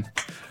 Anyway,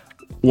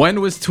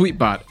 when was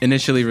Tweetbot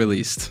initially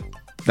released?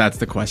 That's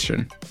the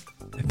question.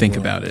 Think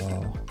about it.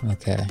 Oh,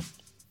 okay.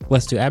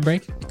 Let's do ad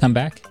break, come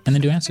back, and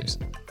then do answers.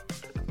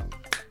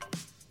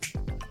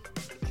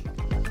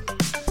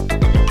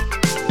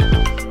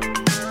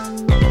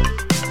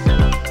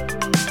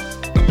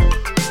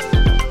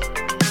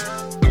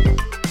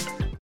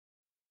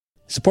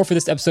 Support for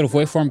this episode of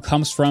Waveform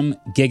comes from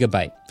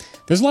Gigabyte.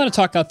 There's a lot of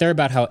talk out there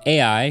about how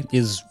AI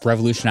is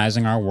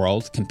revolutionizing our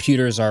world.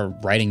 Computers are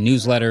writing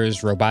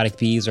newsletters, robotic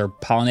bees are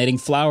pollinating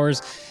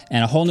flowers,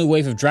 and a whole new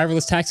wave of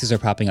driverless taxis are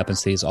popping up in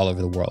cities all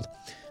over the world.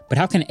 But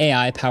how can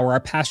AI power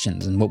our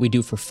passions and what we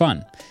do for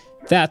fun?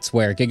 That's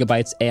where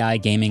Gigabyte's AI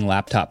gaming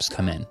laptops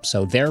come in.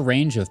 So their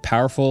range of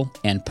powerful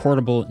and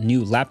portable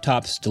new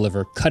laptops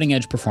deliver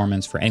cutting-edge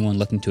performance for anyone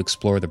looking to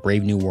explore the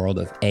brave new world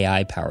of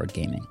AI-powered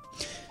gaming.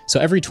 So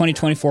every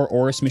 2024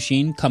 Aorus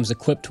machine comes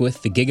equipped with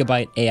the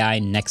Gigabyte AI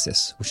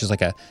Nexus, which is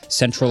like a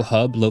central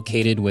hub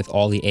located with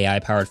all the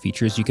AI-powered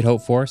features you could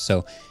hope for.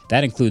 So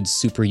that includes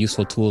super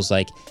useful tools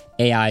like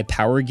AI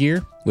Power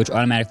Gear, which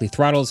automatically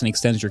throttles and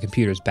extends your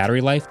computer's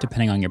battery life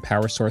depending on your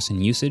power source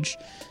and usage.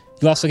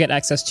 You'll also get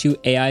access to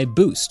AI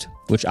Boost,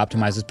 which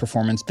optimizes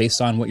performance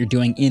based on what you're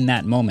doing in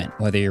that moment,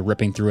 whether you're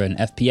ripping through an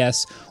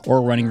FPS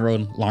or running your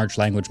own large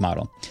language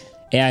model.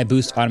 AI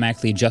Boost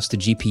automatically adjusts the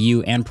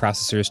GPU and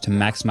processors to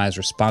maximize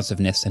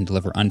responsiveness and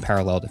deliver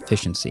unparalleled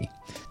efficiency.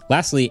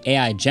 Lastly,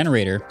 AI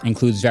Generator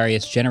includes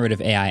various generative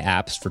AI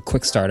apps for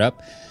quick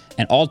startup,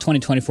 and all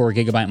 2024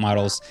 Gigabyte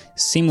models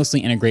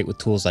seamlessly integrate with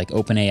tools like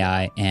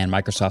OpenAI and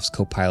Microsoft's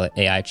Copilot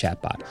AI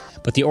chatbot.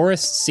 But the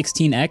Aorus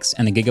 16X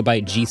and the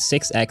Gigabyte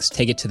G6X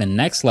take it to the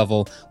next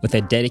level with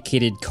a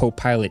dedicated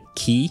Copilot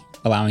key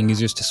allowing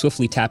users to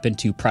swiftly tap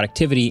into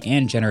productivity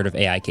and generative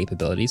AI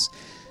capabilities.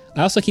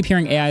 I also keep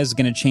hearing AI is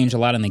going to change a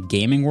lot in the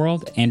gaming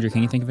world. Andrew,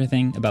 can you think of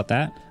anything about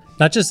that?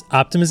 Not just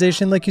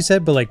optimization, like you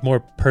said, but like more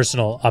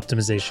personal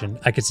optimization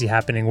I could see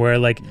happening where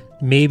like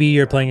maybe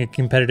you're playing a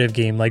competitive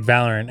game like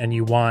Valorant and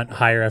you want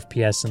higher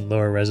FPS and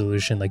lower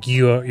resolution. Like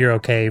you're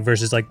okay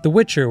versus like The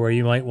Witcher where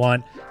you might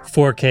want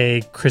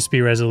 4K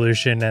crispy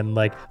resolution and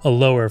like a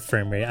lower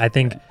frame rate. I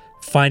think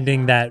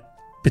finding that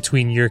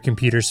between your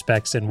computer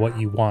specs and what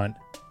you want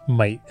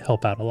might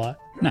help out a lot.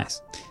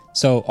 Nice.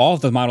 So all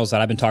of the models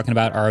that I've been talking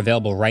about are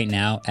available right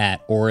now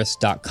at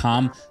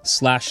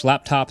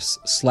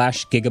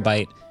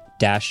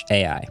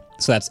aorus.com/laptops/gigabyte-AI.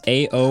 So that's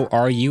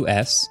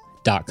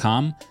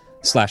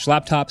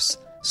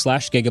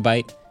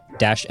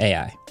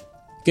aorus.com/laptops/gigabyte-AI.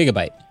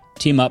 Gigabyte.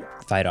 Team up,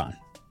 fight on.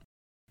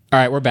 All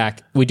right, we're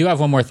back. We do have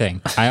one more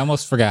thing. I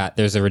almost forgot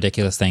there's a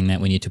ridiculous thing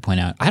that we need to point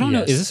out. I don't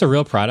know. Is this a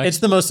real product? It's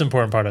the most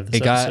important part of this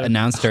It got episode.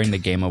 announced during the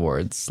Game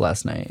Awards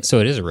last night. So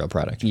it is a real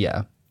product.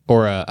 Yeah.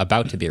 Or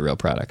about to be a real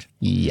product.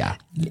 Yeah.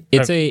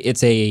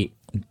 It's a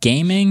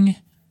gaming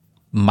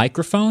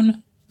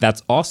microphone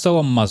that's also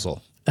a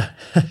muzzle.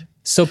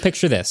 So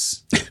picture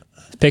this.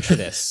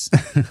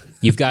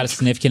 You've got a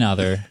significant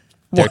other.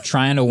 They're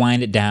trying to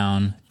wind it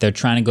down. They're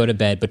trying to go to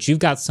bed, but you've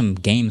got some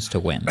games to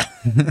win.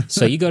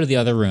 So you go to the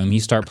other room,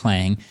 you start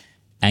playing,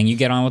 and you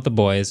get on with the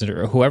boys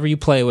or whoever you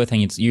play with,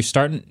 and you're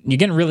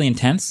getting really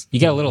intense. You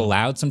get a little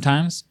loud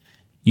sometimes.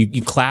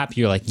 You clap,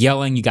 you're like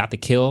yelling, you got the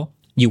kill.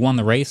 You won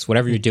the race,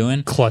 whatever you're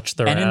doing. Clutch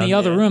the round. And in the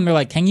other room, they're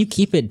like, can you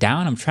keep it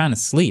down? I'm trying to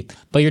sleep.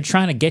 But you're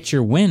trying to get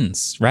your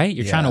wins, right?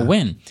 You're trying to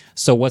win.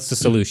 So what's the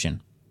solution?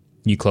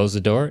 You close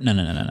the door?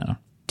 No.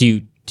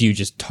 Do you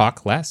just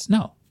talk less?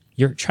 No.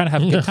 You're trying to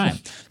have a good time.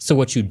 So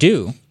what you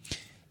do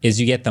is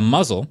you get the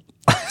muzzle.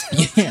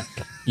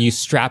 You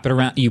strap it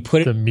around. You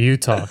put it. The Mew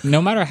talk.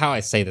 No matter how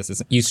I say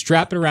this, you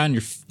strap it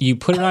around you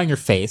put it on your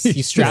face.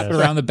 You strap it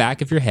around the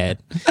back of your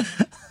head.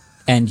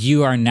 And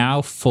you are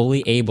now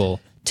fully able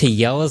to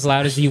yell as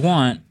loud as you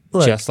want,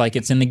 just like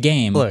it's in the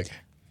game.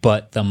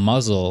 But the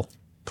muzzle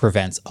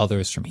prevents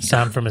others from hearing.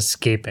 Sound from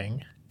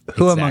escaping.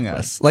 Who among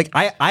us? Like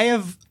I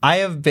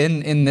have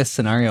been in this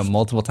scenario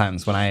multiple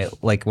times when I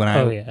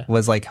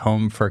was like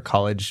home for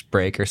college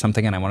break or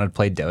something and I wanted to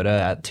play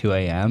Dota at 2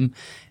 a.m.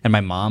 and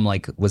my mom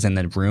like was in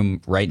the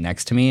room right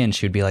next to me and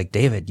she would be like,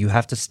 David, you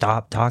have to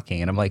stop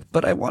talking. And I'm like,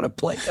 but I want to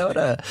play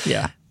Dota.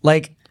 Yeah.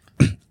 Like,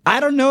 I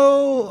don't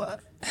know.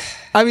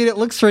 I mean, it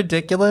looks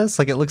ridiculous.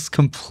 Like, it looks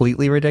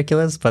completely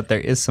ridiculous, but there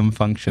is some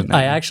function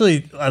there. I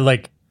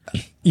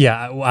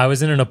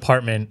was in an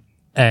apartment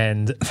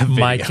and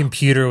my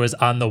computer was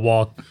on the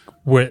wall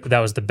where that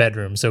was the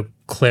bedroom. So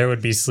Claire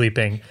would be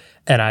sleeping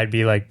and I'd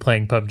be like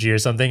playing PUBG or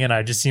something and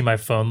I'd just see my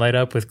phone light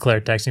up with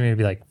Claire texting me and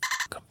be like,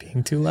 I'm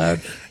being too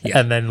loud. Yeah.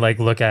 And then like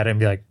look at it and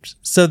be like,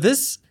 so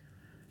this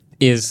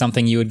is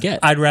something you would get.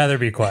 I'd rather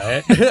be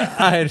quiet.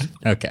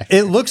 Okay.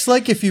 It looks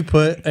like if you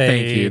put a...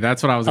 Thank you.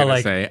 That's what I was going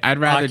to say. I'd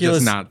rather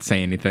just not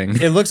say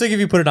anything. It looks like if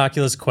you put an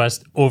Oculus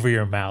Quest over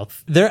your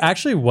mouth. There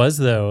actually was,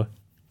 though,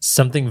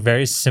 something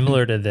very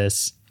similar to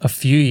this a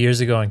few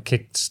years ago on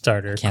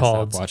Kickstarter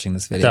called stop watching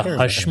this video. The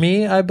Hush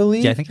Me, I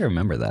believe. Yeah, I think I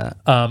remember that.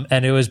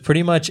 And it was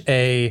pretty much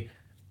it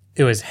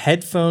was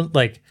headphone,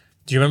 like,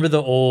 do you remember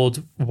the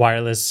old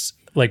wireless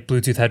like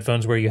Bluetooth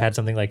headphones where you had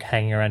something like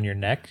hanging around your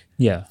neck?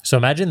 Yeah. So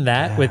imagine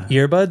that with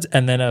earbuds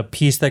and then a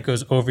piece that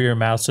goes over your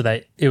mouth so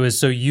that it was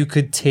so you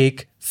could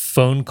take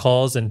phone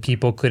calls and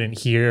people couldn't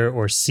hear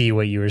or see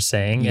what you were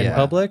saying in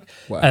public.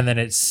 Wow. And then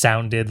it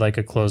sounded like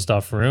a closed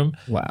off room.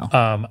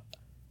 Wow.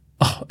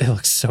 Oh, it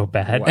looks so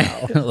bad.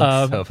 Wow. It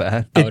looks so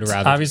bad. I would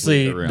rather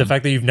obviously just leave the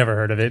fact that you've never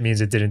heard of it means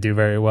it didn't do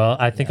very well.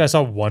 I think I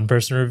saw one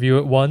person review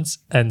it once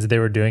and they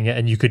were doing it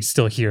and you could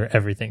still hear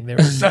everything they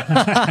were saying.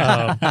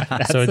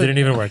 So it didn't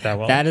even work that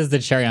well. That is the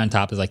cherry on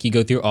top, is like you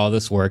go through all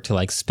this work to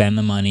like spend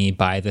the money,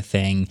 buy the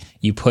thing,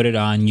 you put it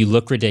on, you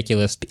look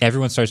ridiculous,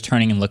 everyone starts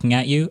turning and looking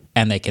at you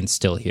and they can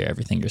still hear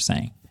everything you're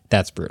saying.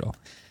 That's brutal.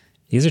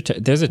 There's a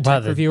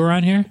tech reviewer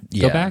on here.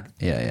 Go back.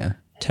 Yeah.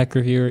 Tech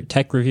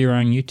reviewer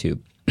on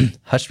YouTube.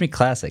 Hush Me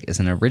Classic is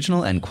an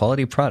original and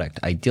quality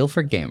product, ideal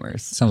for gamers.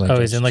 Sounds like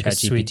he's in like a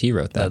ChatGPT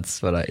wrote that.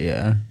 That's what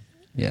yeah.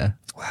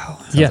 Wow.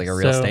 Sounds like a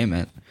real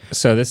statement.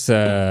 So this,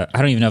 I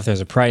don't even know if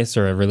there's a price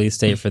or a release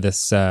date for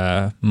this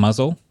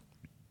muzzle,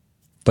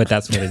 but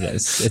that's what it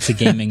is. It's a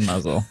gaming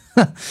muzzle.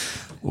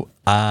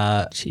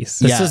 Jeez.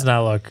 This does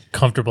not look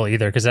comfortable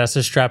either because it has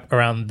to strap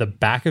around the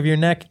back of your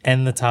neck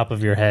and the top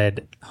of your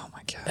head. Oh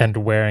my God. And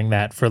wearing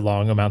that for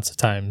long amounts of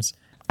times.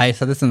 I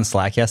said this in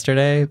Slack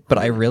yesterday, but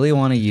I really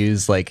want to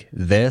use like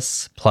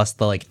this plus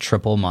the like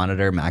triple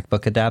monitor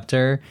MacBook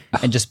adapter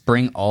and just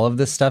bring all of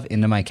this stuff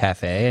into my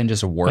cafe and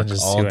just work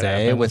all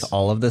day with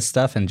all of this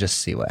stuff and just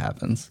see what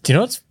happens. Do you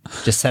know what's...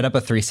 Just set up a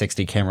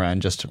 360 camera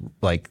and just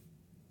like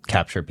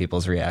capture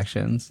people's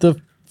reactions.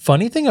 The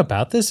funny thing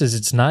about this is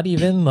it's not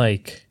even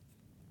like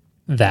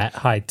that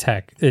high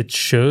tech. It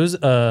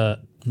shows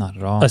not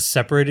at all a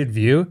separated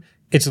view.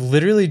 It's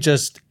literally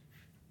just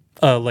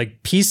a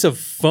like piece of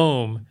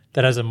foam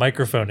that has a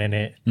microphone in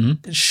it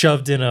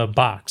shoved in a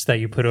box that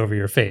you put over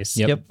your face.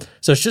 Yep.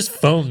 So it's just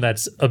foam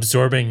that's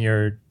absorbing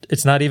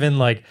it's not even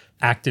like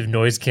active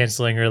noise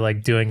canceling or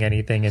like doing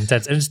anything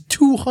intense. And it's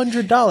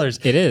 $200.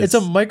 It is. It's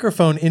a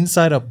microphone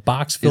inside a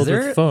box filled Is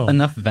there with foam.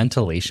 enough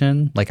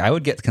ventilation? Like, I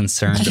would get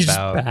concerned You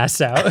about. just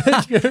pass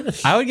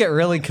out. I would get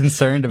really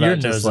concerned about Your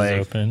just nose is like.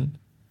 open.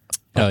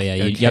 Oh yeah,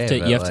 you have to.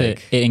 Okay, You have but, to.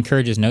 like- It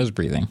encourages nose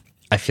breathing.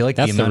 I feel like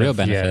That's the amount real of-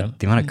 benefit. Yeah.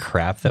 The amount of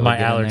crap that My would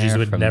get in allergies there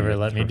would from never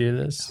let me do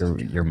this.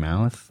 your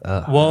mouth.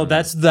 Ugh. Well,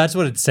 that's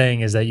what it's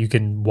saying is that you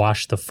can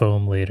wash the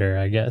foam later,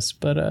 I guess.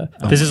 But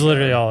this is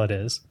literally all it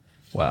is.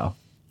 Wow.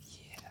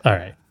 All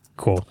right,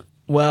 cool.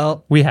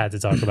 Well, We had to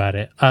talk about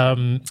it.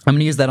 I'm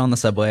gonna use that on the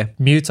subway.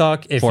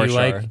 Mutalk, if For you sure.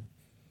 like,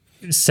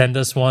 send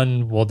us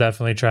one. We'll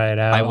definitely try it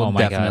out. I will Oh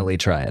my God. definitely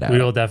try it out. We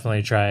will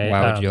definitely try it.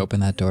 Why would you open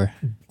that door?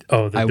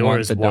 Oh, the I door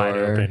want is the wide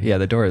door. open. Yeah,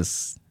 the door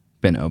has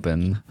been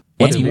open.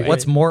 Anyway.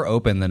 What's more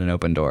open than an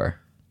open door?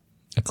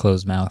 A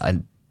closed mouth.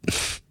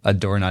 A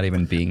door not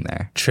even being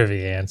there.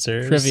 Trivia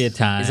answers. Trivia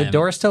time. Is a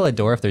door still a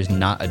door if there's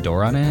not a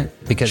door on it?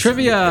 Because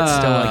Trivia! it's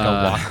still like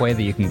a walkway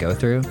that you can go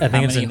through. I think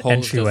How it's many an holes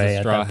does a entryway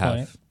at straw that have?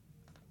 point.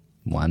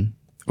 One.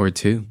 Or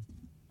 2.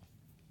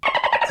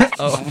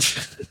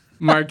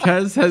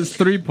 Marquez has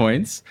 3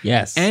 points.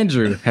 Yes.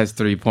 Andrew has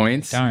 3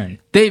 points. Darn.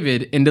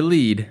 David in the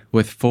lead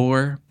with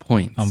 4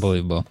 points.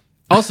 Unbelievable.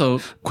 Also,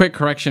 quick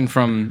correction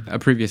from a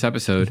previous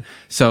episode.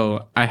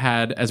 So I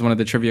had as one of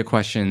the trivia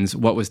questions,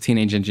 what was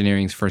Teenage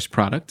Engineering's first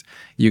product?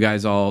 You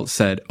guys all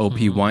said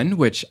OP1,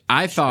 which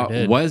I thought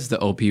was the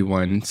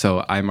OP1,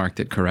 so I marked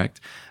it correct.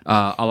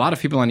 A lot of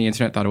people on the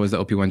internet thought it was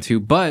the OP1 too,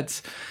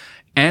 but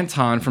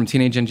Anton from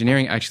Teenage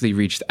Engineering actually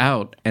reached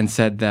out and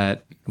said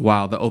that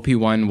while the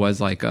OP1 was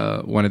like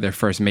one of their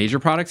first major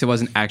products, it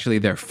wasn't actually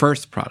their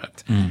first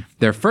product.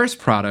 Their first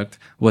product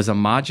was a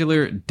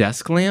modular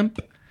desk lamp,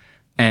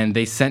 and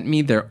they sent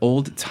me their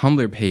old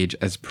Tumblr page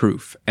as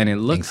proof, and it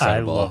looks I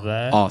love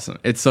that. awesome.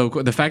 It's so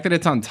cool. The fact that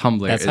it's on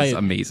Tumblr That's how is you-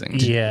 amazing.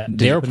 Yeah.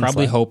 They were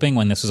probably hoping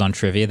when this was on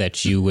trivia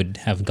that you would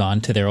have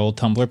gone to their old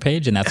Tumblr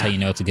page, and that's how you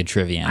know it's a good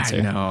trivia answer.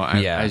 I know.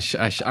 Yeah.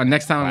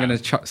 Next time I'm going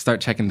to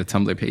start checking the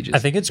Tumblr pages. I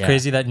think it's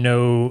crazy that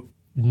no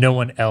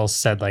one else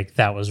said like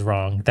that was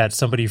wrong. That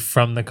somebody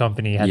from the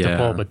company had to Yeah.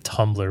 pull up a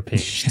Tumblr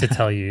page to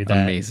tell you that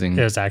Amazing.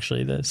 it was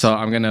actually this. So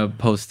I'm going to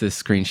post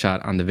this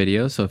screenshot on the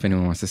video. So if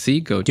anyone wants to see,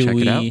 go Do check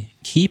it out. we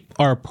keep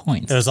our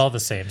points? it was all the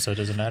same, so it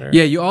doesn't matter.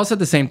 Yeah, you all said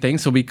the same thing.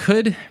 So we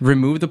could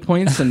remove the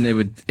points and it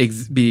would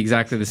be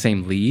exactly the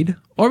same lead,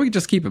 or we could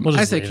just keep them. We'll I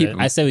just say leave keep it. them.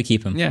 I say we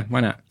keep them. Yeah,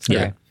 why not?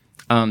 Yeah.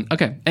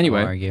 Okay.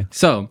 Anyway, argue.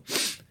 so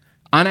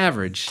on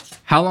average,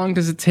 how long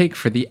does it take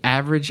for the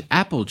average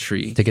apple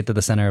tree To get to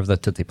the center of the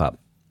Tootsie Pop.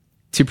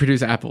 to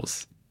produce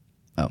apples?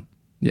 Oh.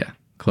 Yeah,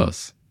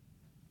 close.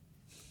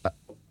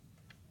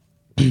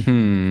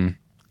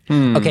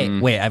 Okay,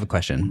 wait, I have a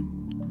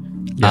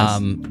question.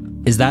 Yes.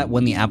 Is that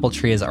when the apple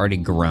tree is already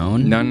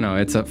grown? No.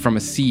 It's from a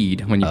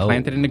seed when you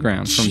plant it in the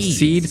ground. From Jeez.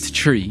 seed to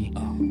tree.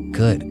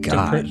 Good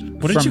God.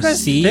 What did From you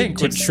guys seed think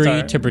to would tree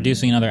start? to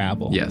producing another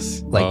apple.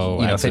 Yes. Like,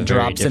 Oh, if that's a it very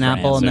drops an different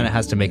apple and then it answer.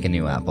 has to make a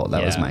new apple.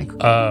 That was Yeah. my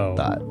Oh.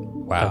 thought.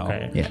 Wow.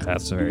 Okay. Yeah.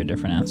 That's a very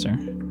different answer.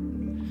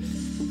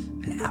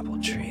 An apple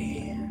tree.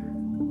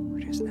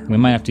 We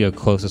might have to go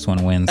closest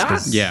one wins.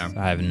 'Cause Yeah.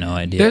 I have no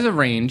idea. There's a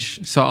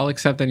range, so I'll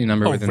accept any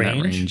number within range?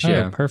 that range. Oh,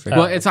 Yeah, perfect.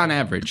 Well, it's on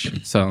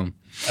average, so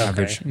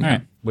average. All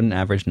right. Wouldn't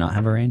average not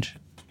have a range?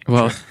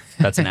 well,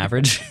 That's an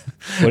average.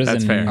 What is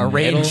That's the fair. middle- A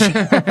range.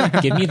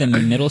 Give me the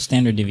middle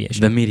standard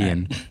deviation. the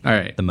median. All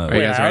right, The mode. Are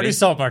you Wait, guys I already ready?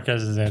 saw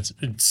Marquez's answer.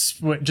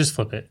 Just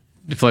flip it.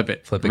 Flip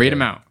it. Flip it Read good.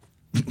 them out.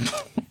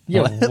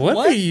 Yeah, what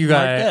are you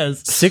guys?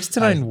 Marquez? 6 to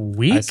 9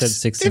 weeks? I said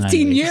 6 to 9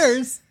 weeks.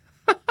 years.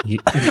 Wait,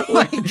 We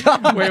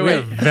wait.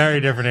 have very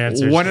different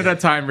answers. One at a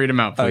time. Read them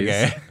out, please.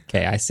 Okay.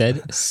 Okay, I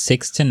said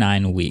 6 to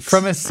 9 weeks.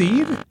 From a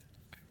seed?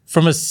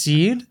 From a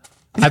seed?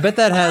 I bet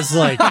that has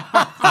like,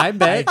 I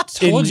bet.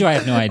 Told you I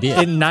have no idea.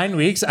 In 9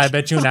 weeks, I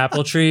bet you an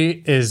apple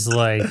tree is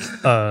like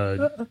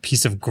a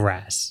piece of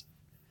grass.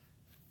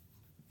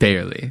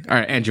 Barely. All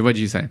right, Andrew, what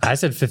did you say? I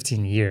said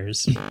 15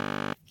 years.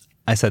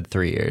 I said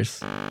 3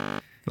 years.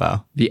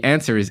 Wow. The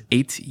answer is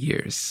 8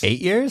 years. 8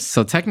 years?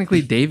 So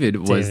technically, David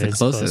was David's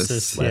the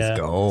closest. yeah. Let's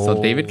go.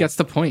 So David gets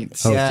the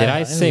points. Did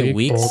I say Big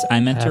weeks? old I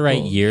meant to write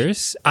apple.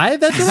 years.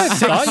 That's what I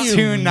thought 6 you.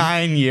 to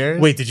 9 years?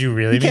 Wait, did you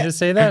really mean to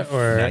say that?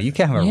 Or No, you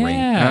can't have a range.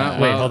 Yeah.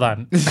 wait, well- hold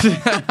on.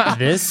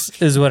 This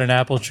is what an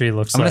apple tree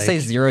looks I'm going like.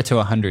 to say 0 to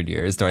 100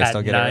 years. Do I at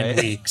still get 9 it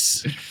right?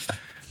 weeks.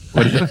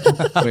 Wait,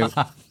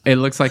 it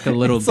looks like a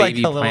little It's like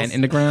baby a little- plant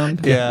in the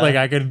ground. Yeah. Like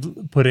I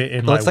could put it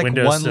in my looks like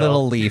windowsill. one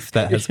little leaf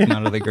that has come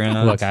out of the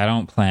ground. Look, I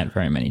don't plant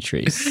very many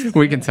trees.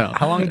 We can tell.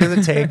 how long does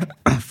it take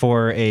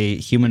for a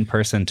human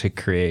person to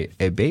create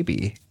a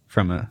baby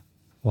from a...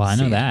 Well, I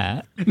know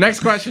that.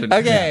 Next question.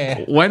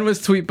 Okay. When was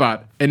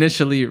Tweetbot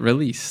initially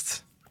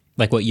released?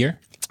 Like what year?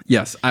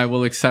 Yes, I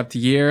will accept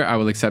year. I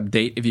will accept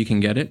date if you can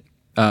get it.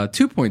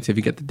 2 points if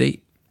you get the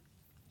date.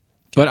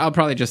 But I'll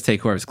probably just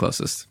take whoever's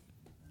closest.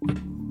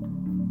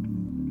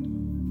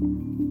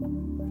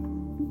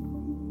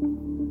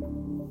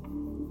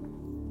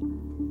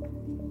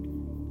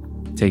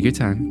 Take your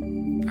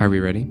time. Are we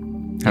ready?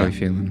 How are we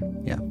feeling?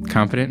 Yeah.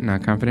 Confident?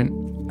 Not confident?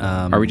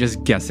 Are we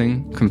just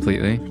guessing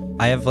completely?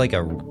 I have like a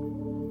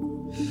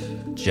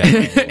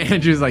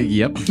Andrew's like,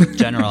 yep.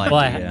 general idea.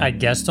 Well, I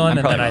guessed one,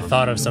 and then I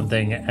thought of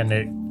something, and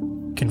it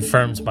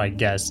confirms my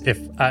guess.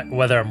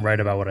 Whether I'm right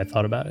about what I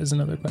thought about is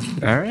another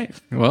question. All right.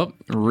 Well,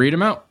 read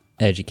them out.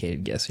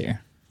 Educated guess here.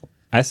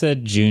 I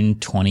said June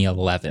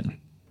 2011.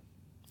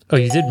 Oh,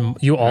 you did?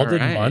 You all did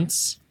right.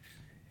 months?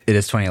 It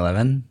is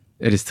 2011.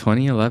 It is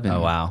 2011.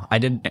 Oh, wow. I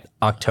did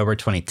October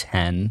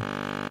 2010.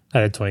 I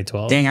had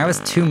 2012. Dang, I was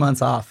 2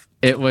 months off.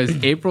 It was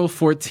April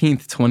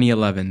 14th,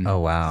 2011. Oh,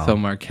 wow. So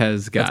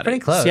Marquez got That's pretty it.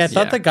 close. See, I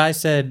thought the guy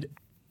said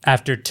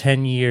after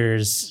 10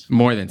 years.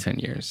 More than 10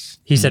 years.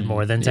 He said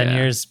more than 10 Yeah.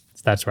 years.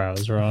 That's where I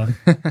was wrong.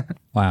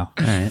 Wow.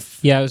 All right.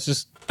 Yeah,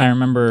 I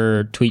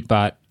remember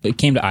Tweetbot. It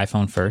came to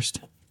iPhone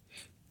first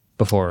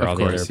before all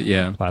course, the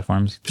yeah. other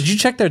platforms. Did you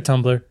check their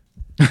Tumblr?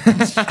 I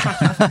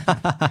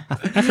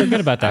feel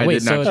good about that. I Wait,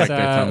 did not so check it's their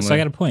Tumblr. so I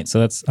got a point.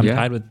 So I'm Yeah.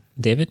 tied with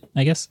David,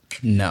 I guess.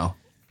 No,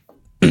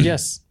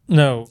 Yes.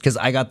 No. because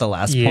I got the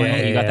last Yeah.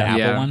 point. You got the Apple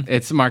Yeah. one.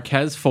 It's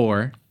Marquez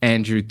 4,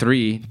 Andrew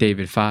 3,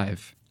 David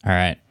 5. All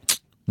right,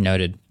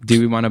 noted. Do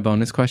we want a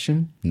bonus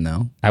question?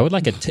 No. I would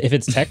like if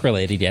it's tech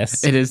related.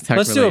 Yes. It is tech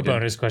Let's do a related.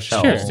 bonus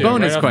question. Sure. Let's do it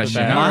Bonus right off the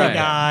question. bat. All right.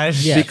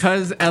 gosh. Yeah.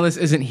 Because Ellis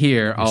isn't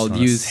here, I'll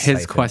wanna use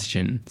his siphon.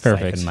 question.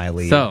 Perfect. Siphon my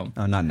lead. So-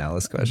 oh, not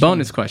Nella's question.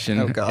 Bonus question.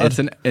 Oh, God.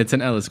 It's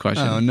an Ellis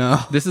question. Oh, no.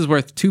 This is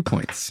worth 2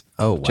 points.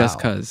 Oh, wow. Just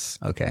cause.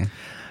 Okay.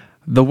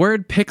 The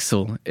word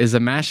pixel is a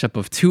mashup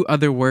of 2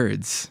 other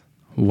words.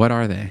 What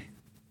are they?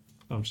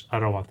 I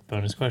don't want the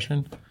bonus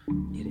question.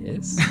 It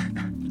is.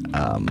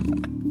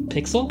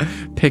 Pixel.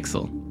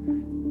 Pixel.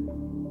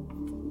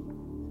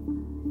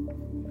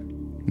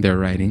 They're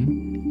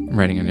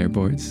writing on their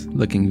boards,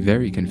 looking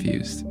very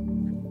confused.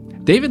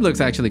 David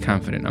looks actually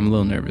confident. I'm a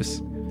little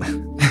nervous.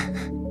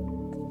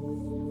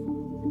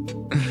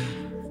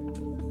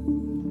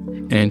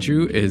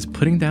 Andrew is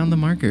putting down the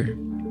marker.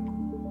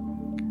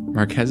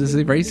 Marquez is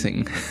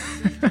erasing.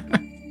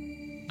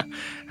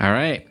 All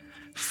right.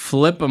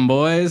 Flip them,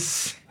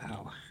 boys.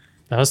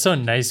 That was so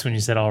nice when you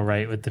said all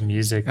right with the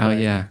music. Oh, like,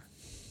 yeah.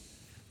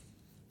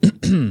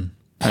 All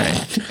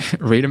right.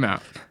 Read them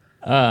out.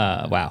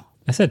 Wow.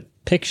 I said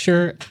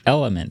picture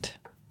element.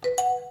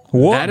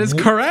 That is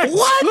correct.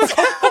 What?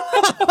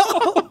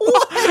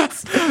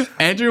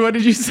 Andrew, what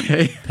did you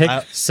say?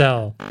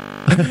 Pixel.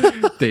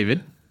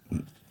 David.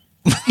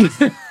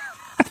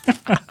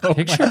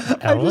 Picture I'm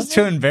element? just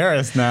too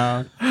embarrassed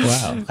now.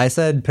 Wow. I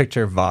said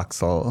picture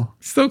voxel.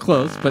 Still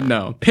close, but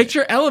no.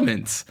 Picture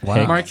elements.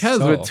 Wow. Marquez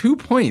So- with 2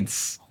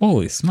 points.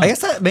 Holy smokes. I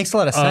guess that makes a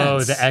lot of sense. Oh,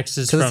 the X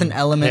is because it's from an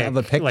element pic, of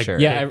a picture.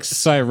 like- Yeah, Pix.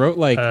 so I wrote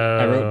I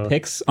Oh. wrote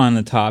pics on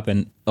the top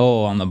and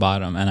O on the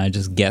bottom, and I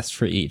just guessed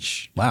for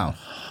each, Wow.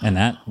 and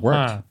that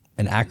worked. Huh.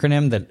 An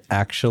acronym that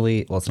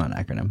actually, well, it's not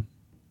an acronym,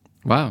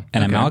 Wow.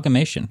 An okay.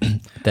 amalgamation.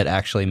 that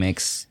actually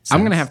makes sense.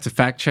 I'm going to have to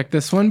fact check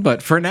this one,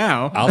 but for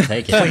now, I'll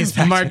take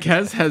it.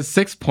 Marquez has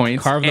 6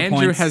 points. Carve the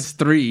Andrew points. has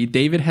 3.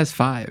 David has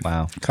 5.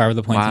 Wow. Carve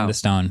the points Wow. into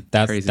stone.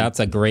 That's Crazy. that's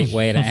a great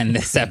way to end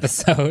this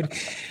episode.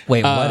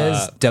 Wait, what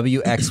does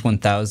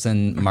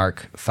WX1000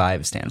 Mark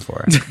 5 stand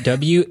for?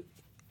 W,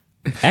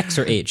 X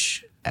or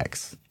H?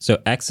 X. So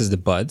X is the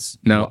buds.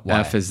 No,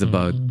 Why? F is the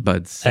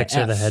buds. X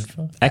are the F.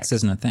 headphones. X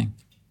isn't a thing.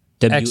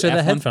 X are the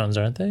WF1 headphones,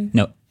 aren't they?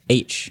 No,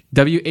 H.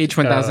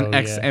 WH1000X Oh,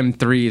 yeah.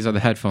 M3s are the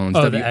headphones.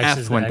 Oh, the X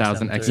is the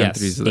WF1000X XM3s. Yes,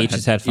 M3s are the H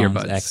is headphones.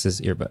 earbuds. X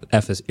is earbud.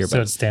 F is earbuds.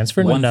 So it stands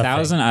for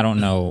 1,000. I don't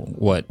know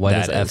what. Why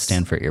that does F is.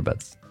 stand for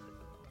earbuds?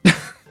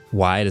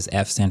 Why does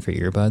F stand for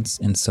earbuds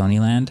in Sony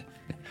land?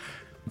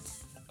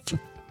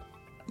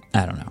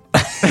 I don't know.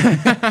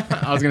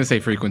 I was going to say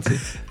frequency.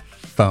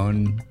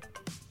 Phone,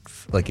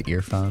 like an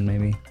earphone,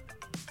 maybe?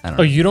 I don't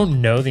Oh, know. you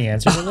don't know the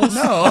answer to this?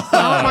 Oh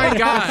my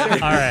God.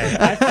 All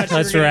right.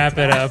 Let's wrap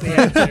it up.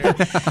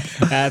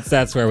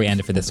 That's where we end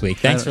it for this week.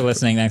 Thanks for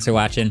listening. Thanks for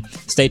watching.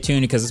 Stay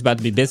tuned because it's about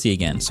to be busy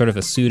again. Sort of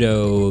a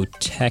pseudo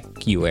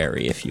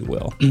techuary, if you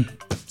will.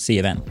 See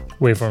you then.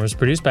 Waveform was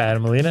produced by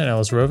Adam Molina and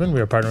Ellis Rovin.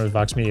 We are partnered with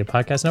Vox Media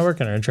Podcast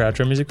Network, and our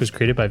intro-outro music was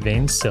created by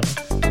Vane Still.